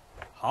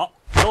好，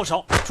收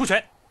手，出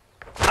拳，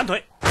盘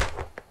腿。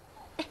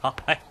好，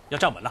哎，要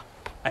站稳了。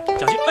哎，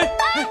小心，哎，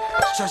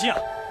小心啊！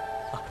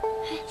啊，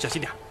小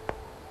心点。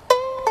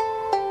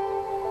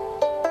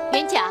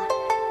元甲，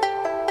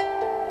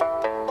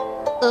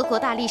俄国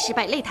大力士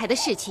摆擂台的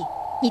事情，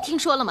你听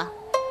说了吗？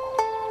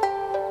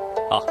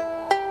啊，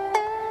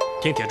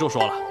听铁柱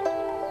说了。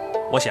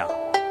我想，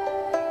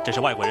这是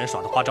外国人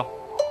耍的花招。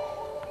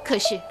可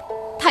是，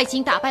他已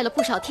经打败了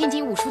不少天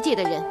津武术界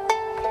的人，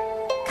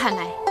看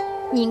来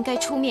你应该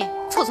出面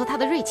挫挫他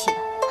的锐气了。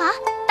啊，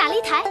打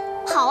擂台，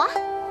好啊！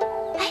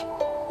哎，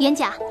元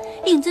甲，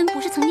令尊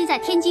不是曾经在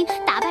天津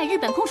打败日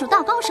本空手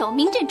道高手，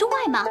名震中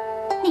外吗？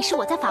那时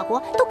我在法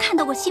国都看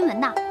到过新闻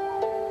呢。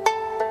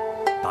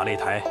打擂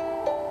台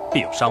必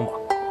有伤亡。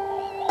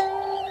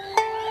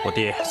我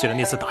爹虽然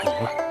那次打赢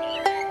了，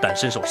但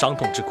深受伤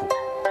痛之苦。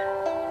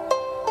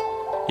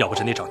要不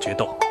是那场决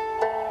斗，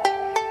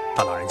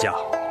他老人家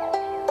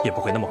也不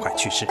会那么快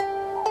去世。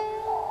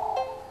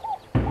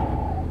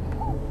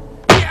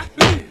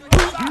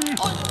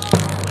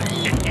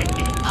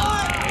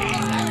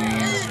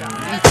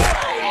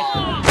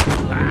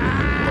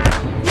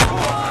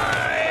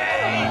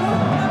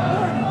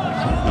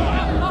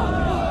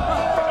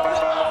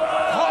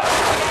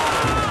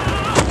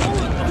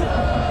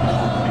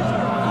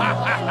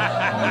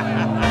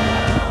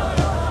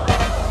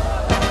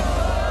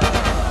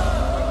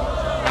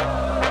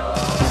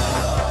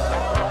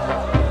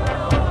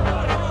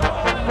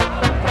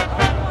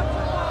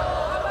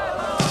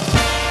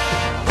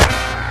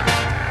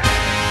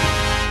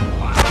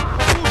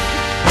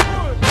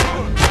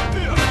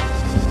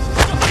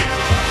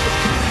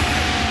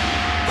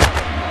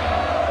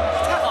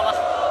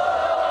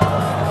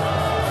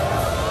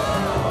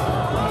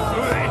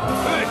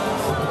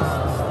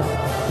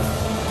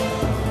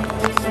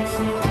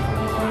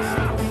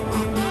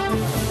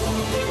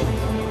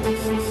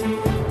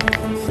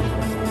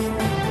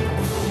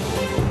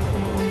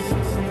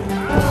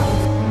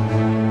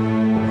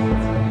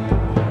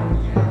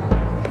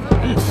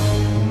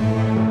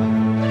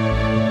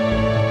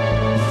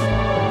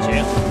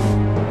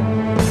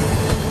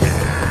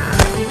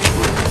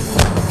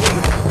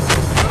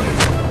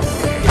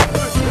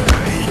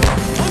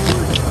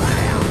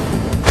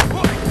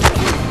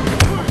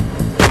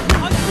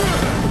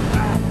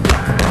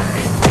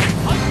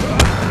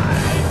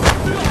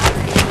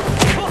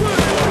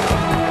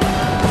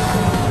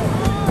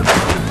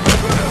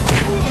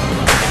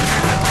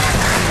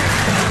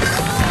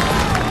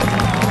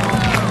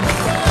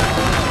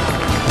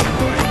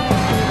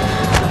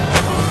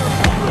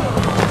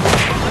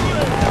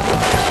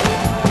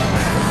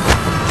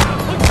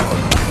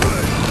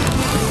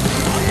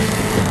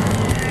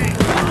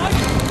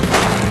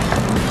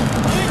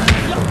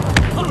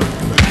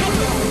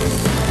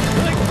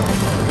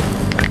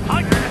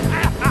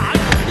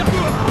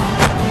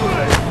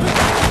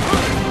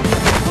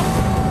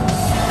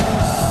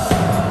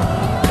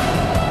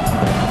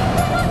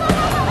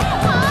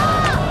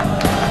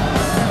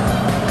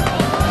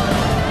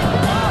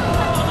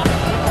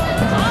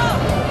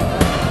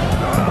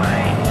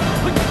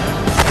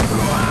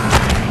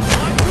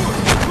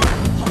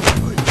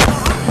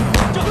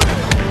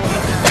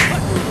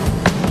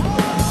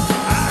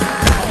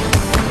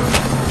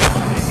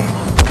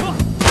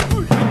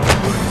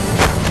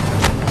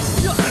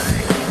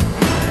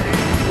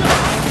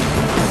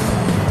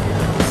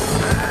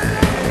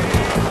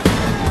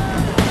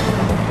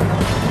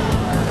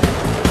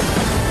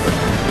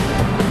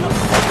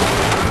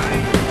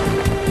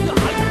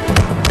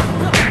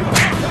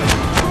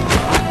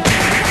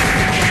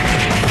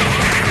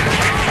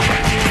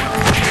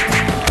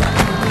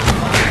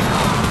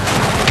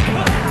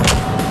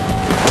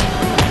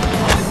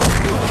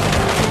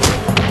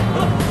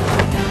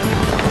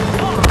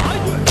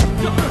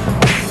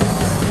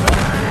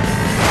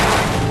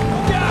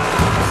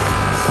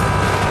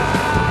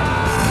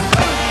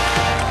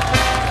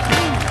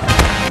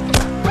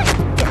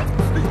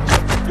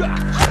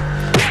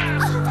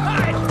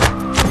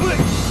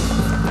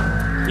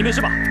你没事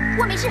吧？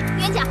我没事，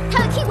元甲，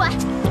他有踢馆。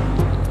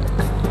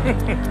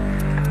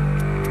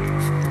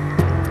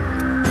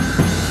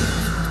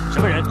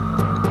什么人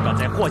敢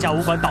在霍家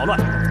武馆捣乱？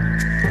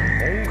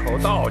虹口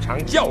道场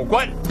教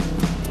官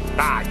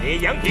大爷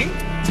杨平。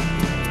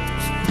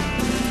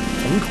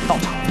虹口道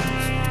场，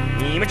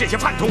你们这些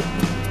叛徒，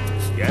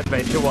原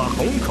本是我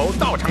虹口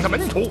道场的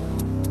门徒，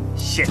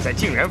现在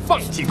竟然放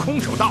弃空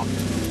手道，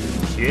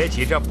学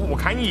起这不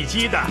堪一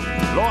击的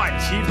乱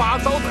七八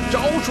糟的招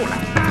数来。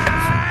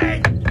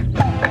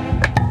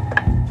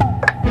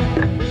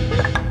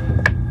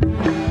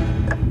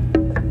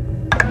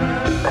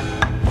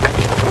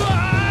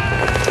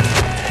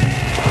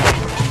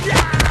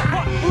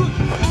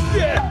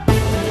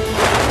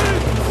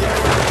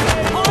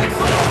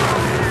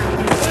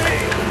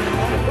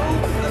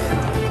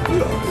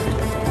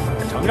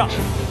承让。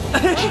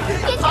元甲，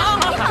你好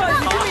棒！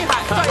真厉害，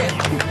少爷。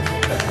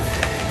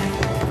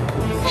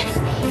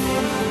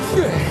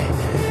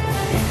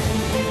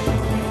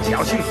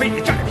小心！幸被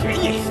你占了便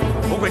宜，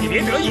不过你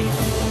别得意，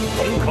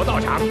虹口道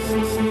场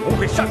不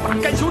会善罢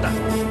甘休的。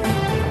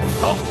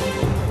走。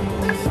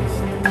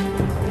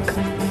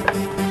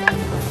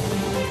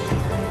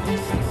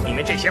你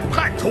们这些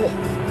叛徒，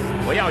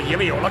不要以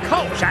为有了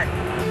靠山，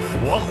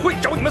我会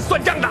找你们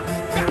算账的。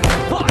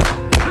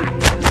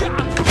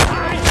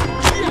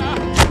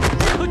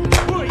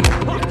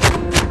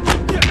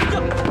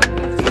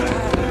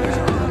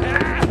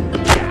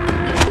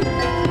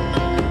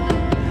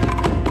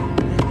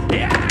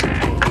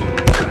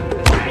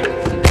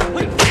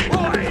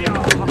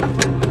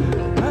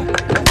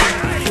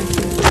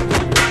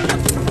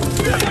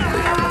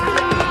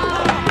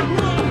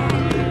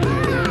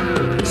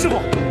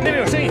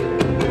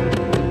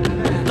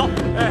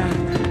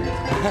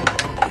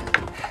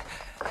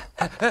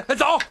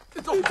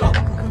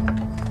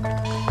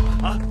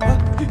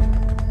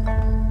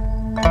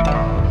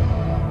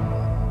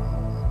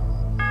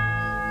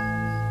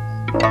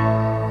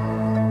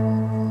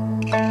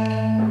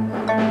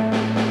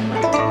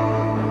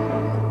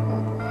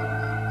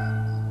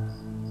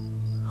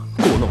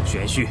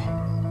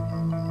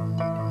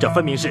这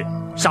分明是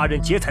杀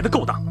人劫财的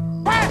勾当！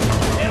快，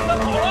别让他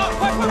跑了！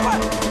快快快，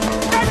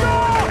站住！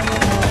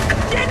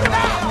接住他！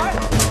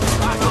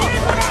接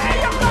住他！别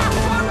让他！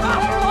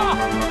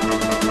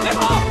别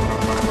跑！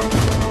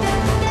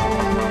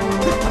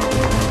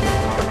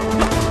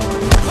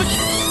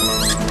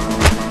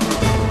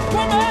关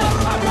门！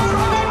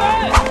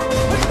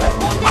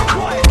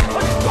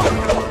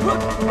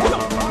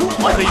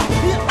还可以，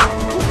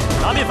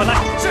拿面粉来。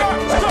是，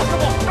师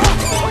傅。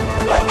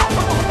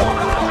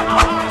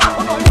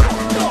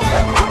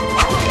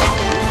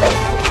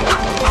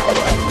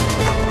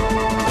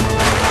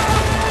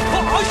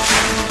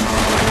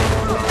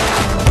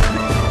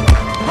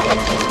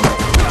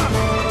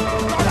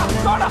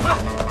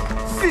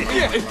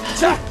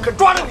可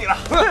抓着你了，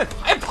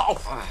还跑！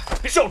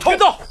小偷！别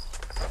动！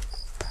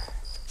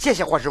谢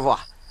谢霍师傅。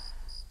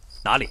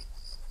哪里？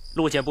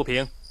路见不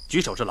平，举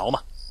手之劳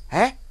嘛。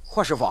哎，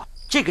霍师傅，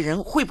这个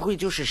人会不会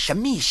就是神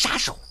秘杀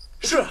手？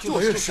是，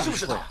就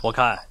是他。我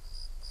看，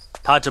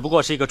他只不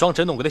过是一个装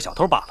神弄鬼的小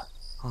偷罢了。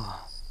啊，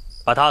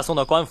把他送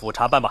到官府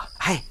查办吧。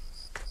哎，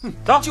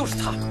走，就是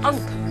他。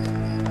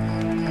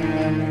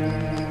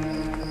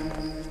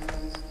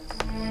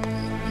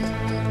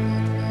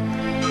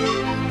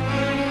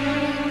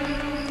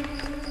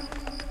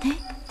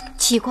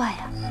奇怪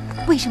呀，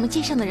为什么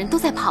街上的人都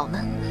在跑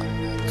呢？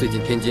最近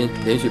天津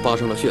连续发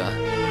生了血案，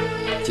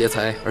劫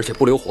财而且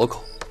不留活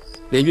口，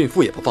连孕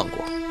妇也不放过，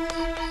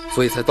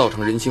所以才造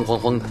成人心惶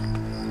惶的。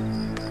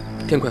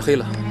天快黑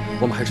了，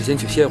我们还是先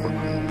去歇会儿吧。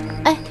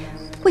哎，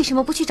为什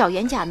么不去找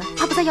袁甲呢？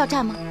他不在要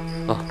债吗？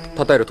啊，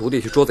他带着徒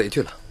弟去捉贼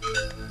去了。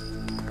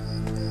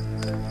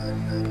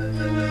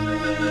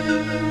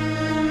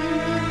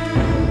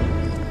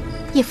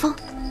叶枫，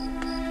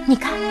你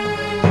看。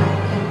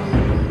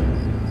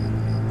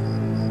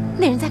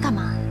那人在干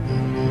嘛？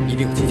一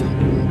定有蹊跷，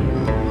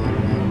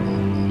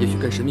也许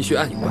跟神秘血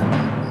案有关。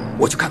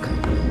我去看看。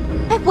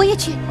哎，我也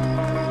去。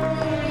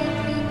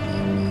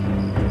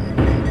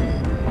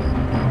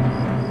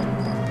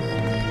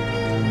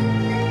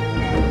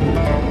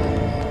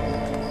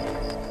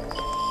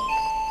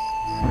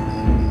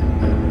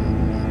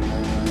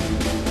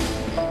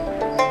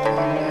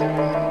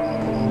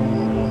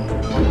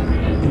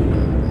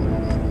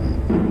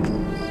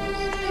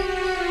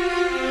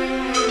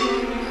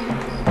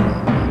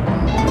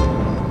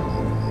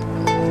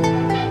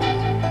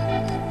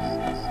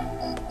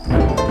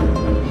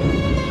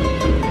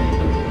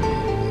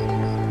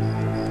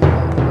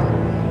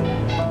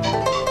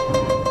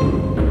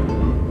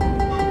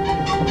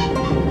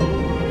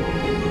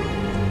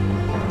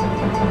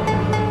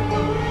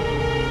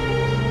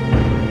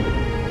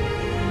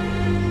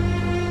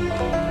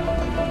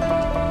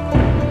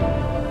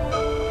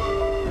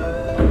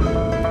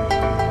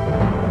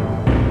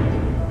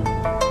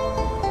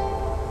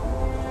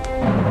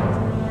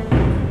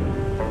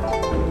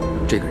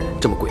这个人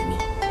这么诡秘，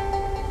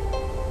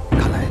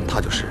看来他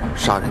就是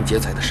杀人劫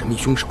财的神秘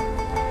凶手。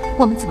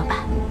我们怎么办？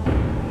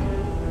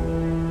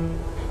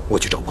我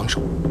去找帮手。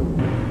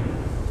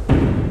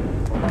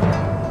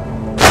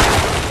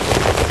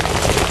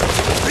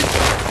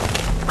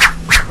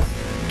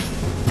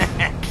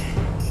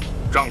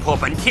撞破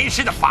本天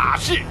师的法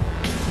式，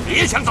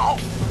别想走！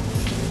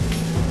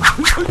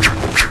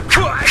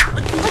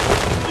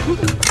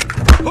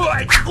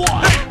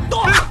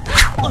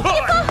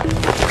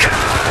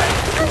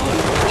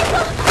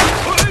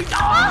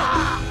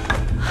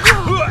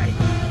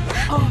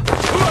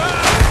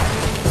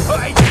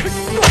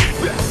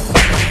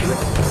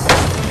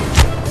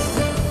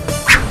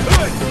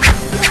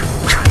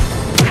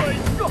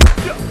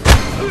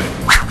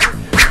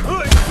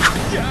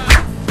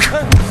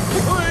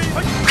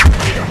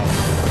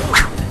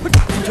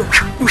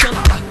用枪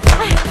打他！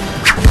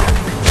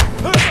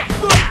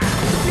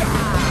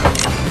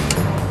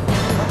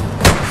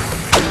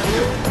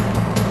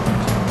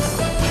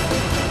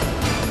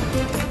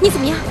你怎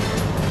么样？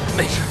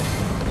没事。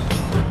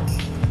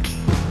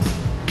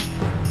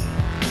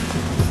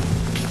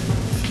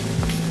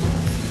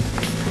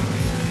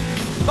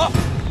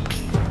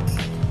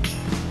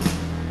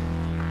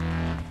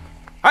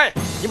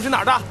你们是哪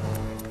儿的？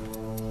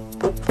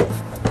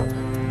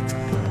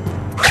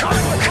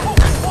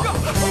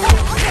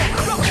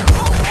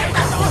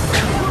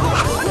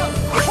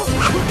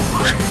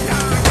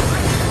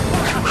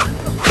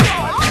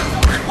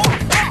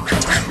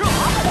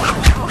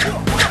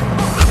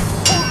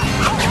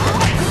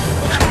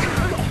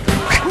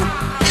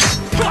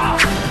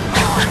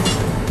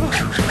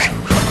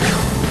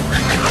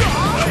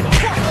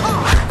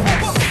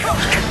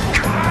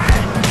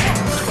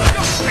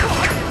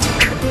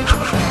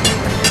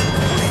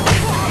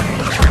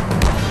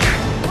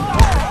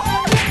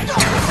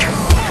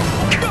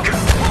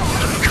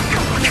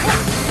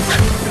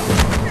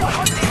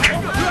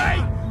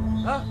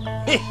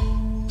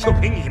就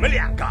凭你们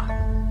两个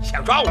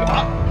想抓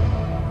我？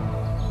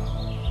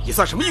你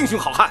算什么英雄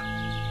好汉？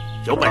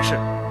有本事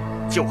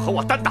就和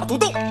我单打独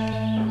斗！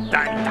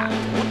单打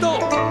独斗，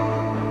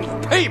你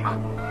配吗？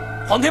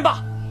黄天霸，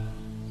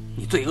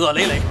你罪恶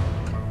累累，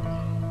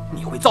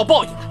你会遭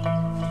报应的。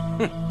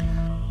哼，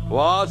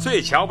我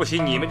最瞧不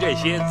起你们这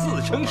些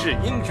自称是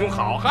英雄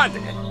好汉的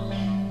人。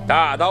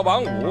大刀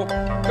王五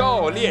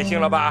够烈性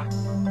了吧？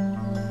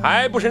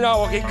还不是让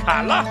我给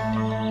砍了？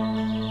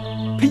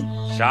呸！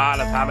杀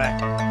了他们！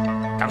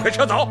赶快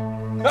撤走！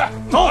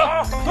走！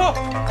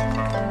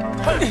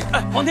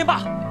黄天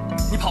霸，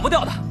你跑不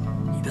掉的，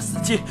你的死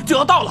期就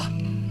要到了，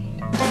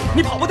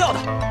你跑不掉的。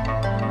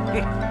哼，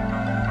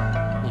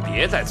你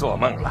别再做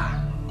梦了，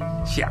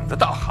想得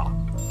倒好，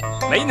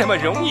没那么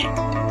容易。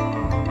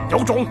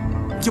有种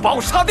你就把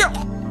我杀掉！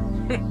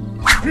哼！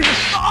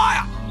哎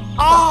呀！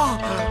啊！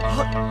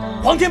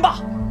黄天霸，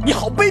你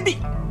好卑鄙！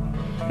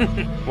哼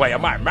哼，我要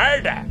慢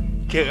慢的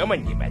折磨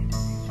你们。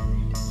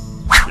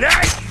来！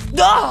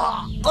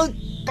啊！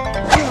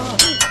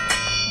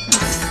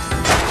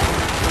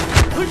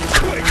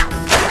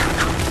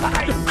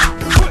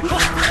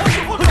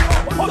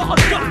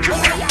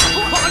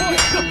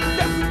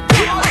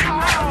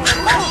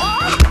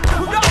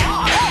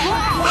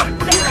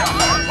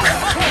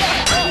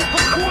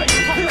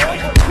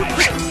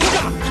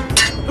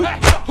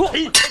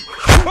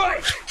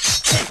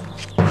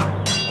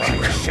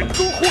神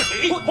功护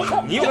体，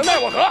你能奈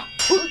我何？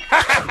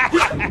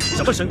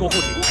什么神功护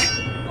体？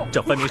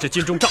这分明是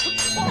金钟罩，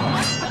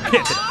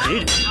骗得了别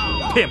人，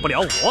骗不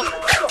了我。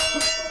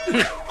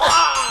哼，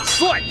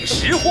算你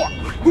识货。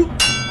哼，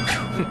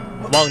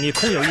望你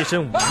空有一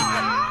身武艺，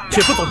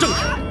却不走正途。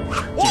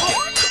今天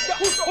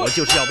我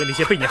就是要为那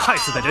些被你害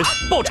死的人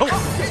报仇。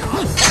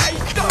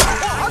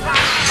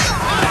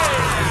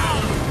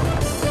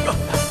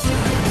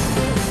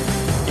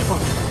叶枫，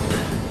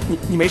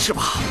你没事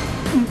吧？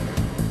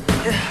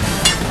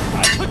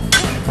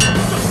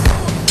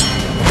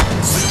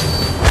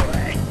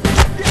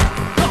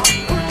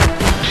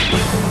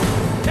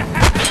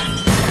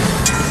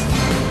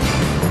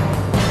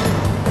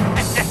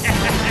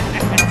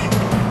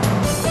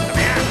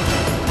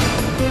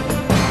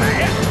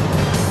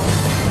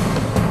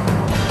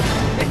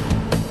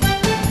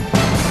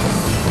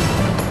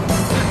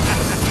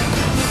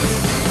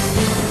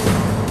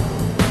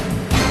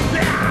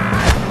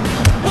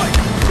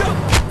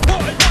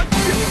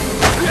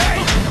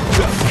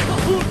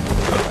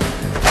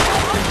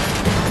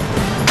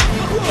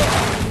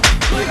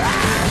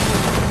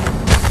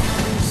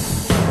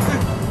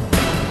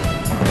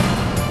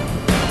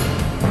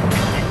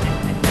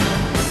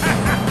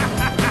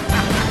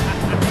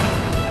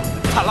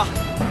惨了，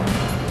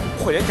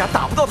霍元甲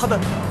打不到他的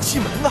气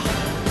门了。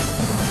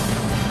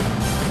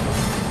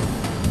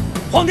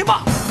黄天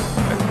霸，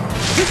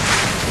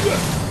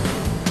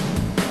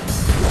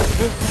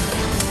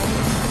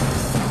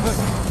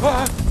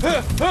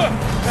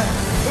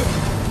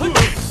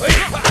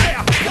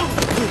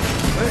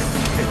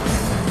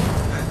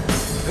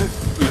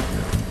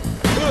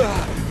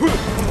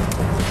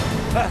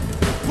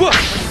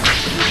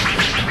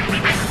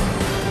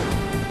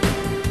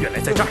原来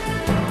在这儿。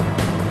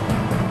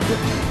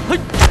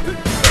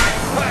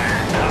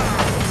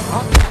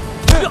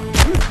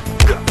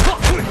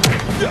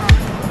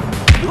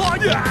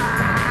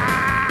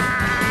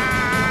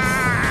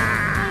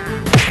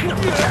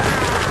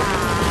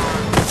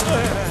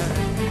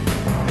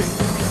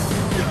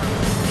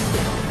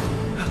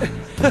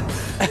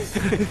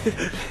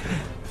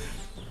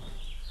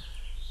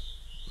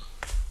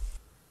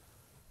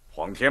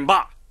黄天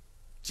霸，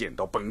见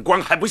到本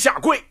官还不下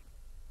跪？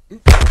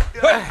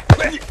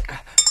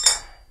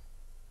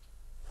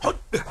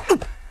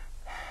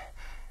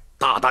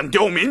大胆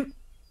刁民，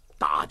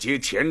打劫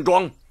钱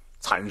庄，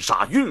残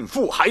杀孕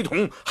妇孩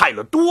童，害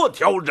了多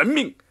条人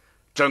命，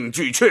证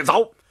据确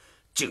凿，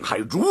竟还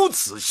如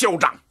此嚣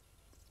张！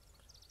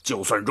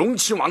就算荣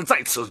亲王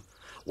在此，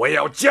我也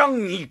要将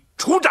你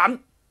处斩，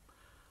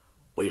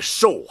为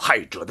受害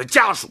者的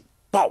家属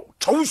报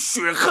仇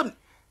雪恨。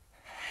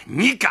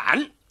你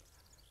敢？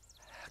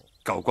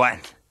狗官，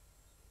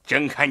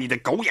睁开你的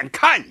狗眼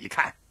看一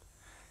看，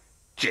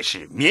这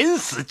是免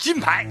死金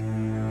牌，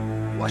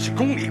我是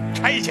宫里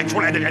差遣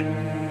出来的人，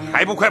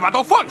还不快把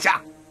刀放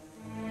下！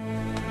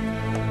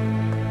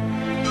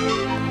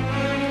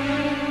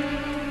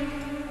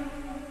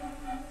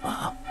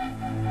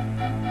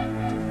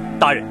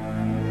大人，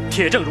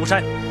铁证如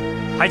山，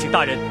还请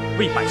大人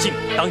为百姓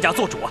当家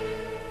做主啊！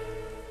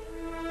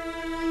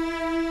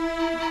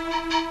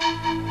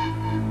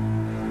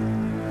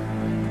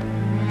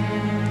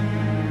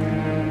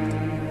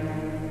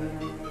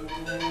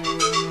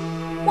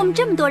我们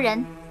这么多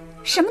人，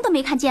什么都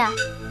没看见啊，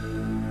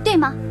对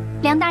吗，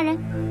梁大人？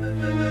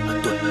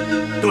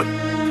对，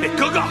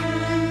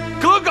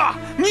哥哥，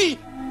你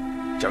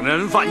将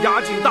人犯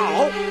押进大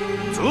牢，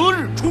择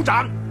日处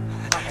斩。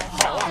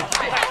好啊！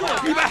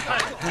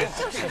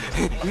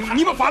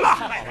你们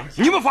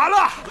反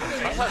了！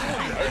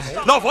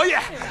老佛爷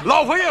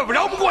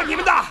饶不过你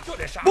们的，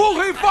不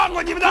会放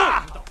过你们的。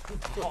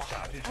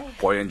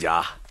霍元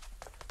甲，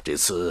这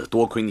次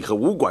多亏你和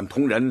武馆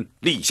同仁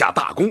立下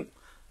大功，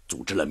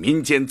组织了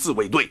民间自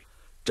卫队，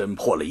侦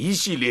破了一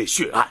系列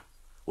血案，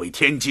为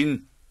天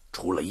津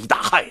除了一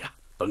大害呀！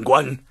本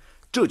官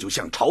这就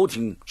向朝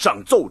廷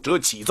上奏折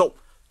启奏，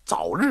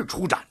早日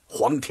处斩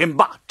黄天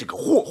霸这个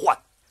祸患。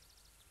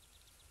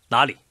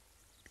哪里？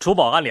除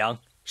暴安良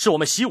是我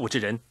们习武之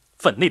人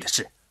分内的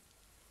事。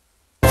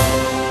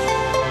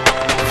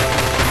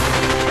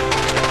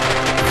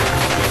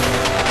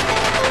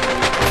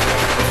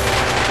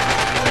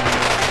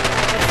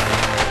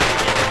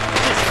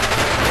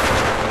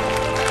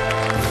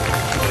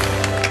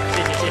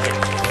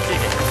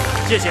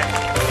谢谢。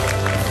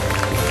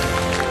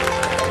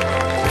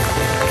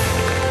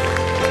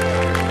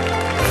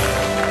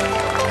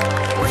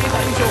回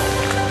英雄，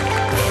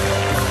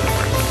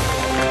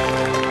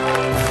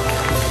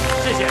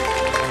谢谢。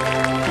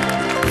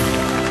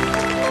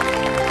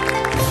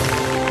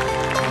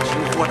请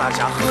霍大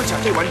侠喝下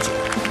这碗酒。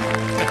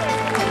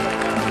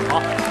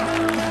好，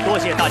多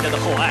谢大家的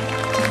厚爱。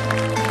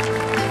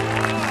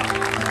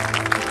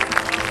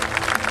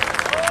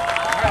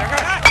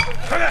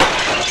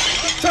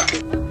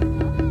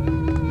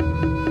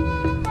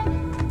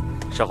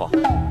师傅，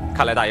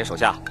看来大爷手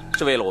下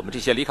是为了我们这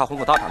些离开虹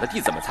口道场的弟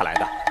子们才来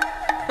的。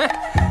哼，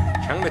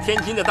成了天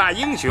津的大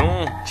英雄，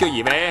就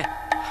以为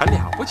很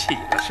了不起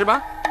了是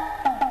吧？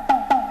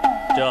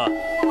这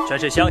全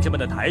是乡亲们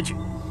的抬举，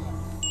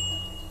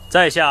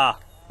在下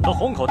和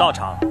虹口道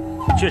场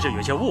确实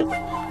有些误会。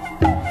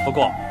不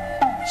过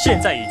现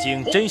在已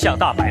经真相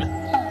大白了，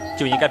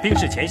就应该冰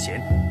释前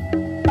嫌。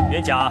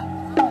元甲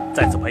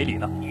在此赔礼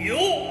了。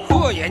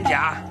霍元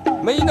甲，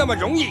没那么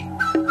容易。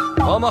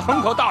我们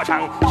虹口道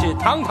场是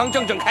堂堂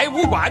正正开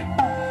武馆，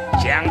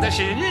讲的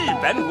是日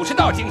本武士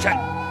道精神，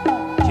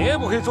绝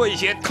不会做一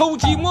些偷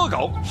鸡摸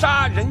狗、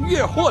杀人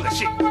越货的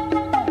事。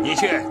你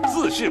却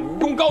自恃武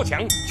功高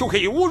强，就可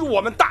以侮辱我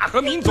们大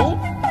和民族，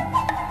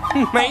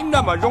没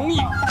那么容易。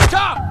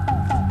上！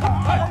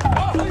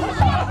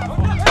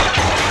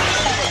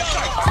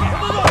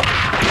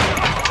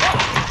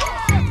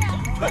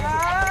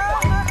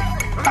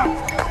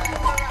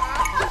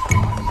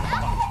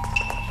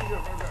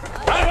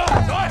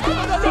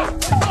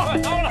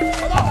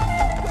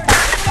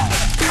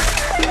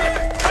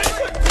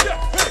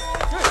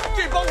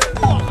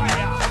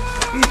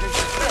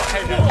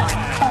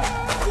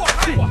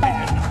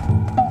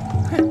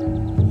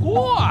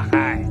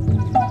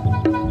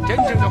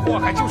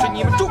就是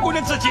你们中国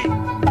人自己，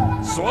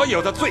所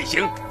有的罪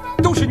行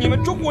都是你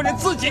们中国人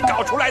自己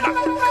搞出来的，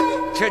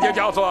这就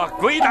叫做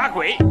鬼打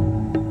鬼。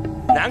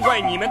难怪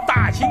你们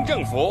大清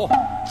政府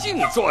净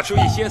做出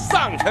一些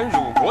丧权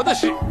辱国的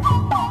事。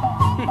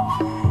哼，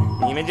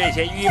你们这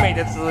些愚昧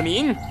的子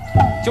民，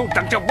就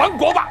等着亡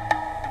国吧！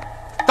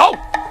走，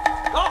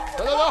走。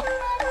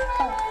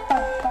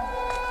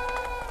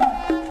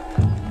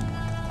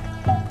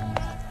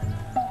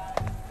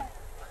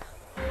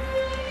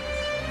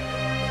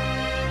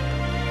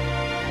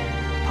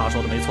他说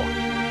的没错，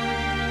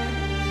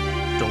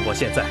中国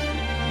现在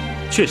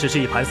确实是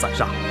一盘散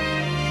沙，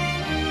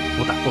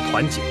不但不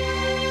团结，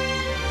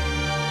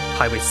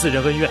还为私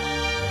人恩怨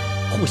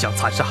互相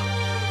残杀。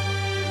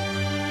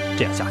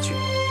这样下去，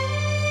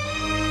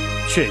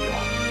确有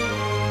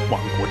亡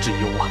国之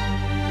忧啊！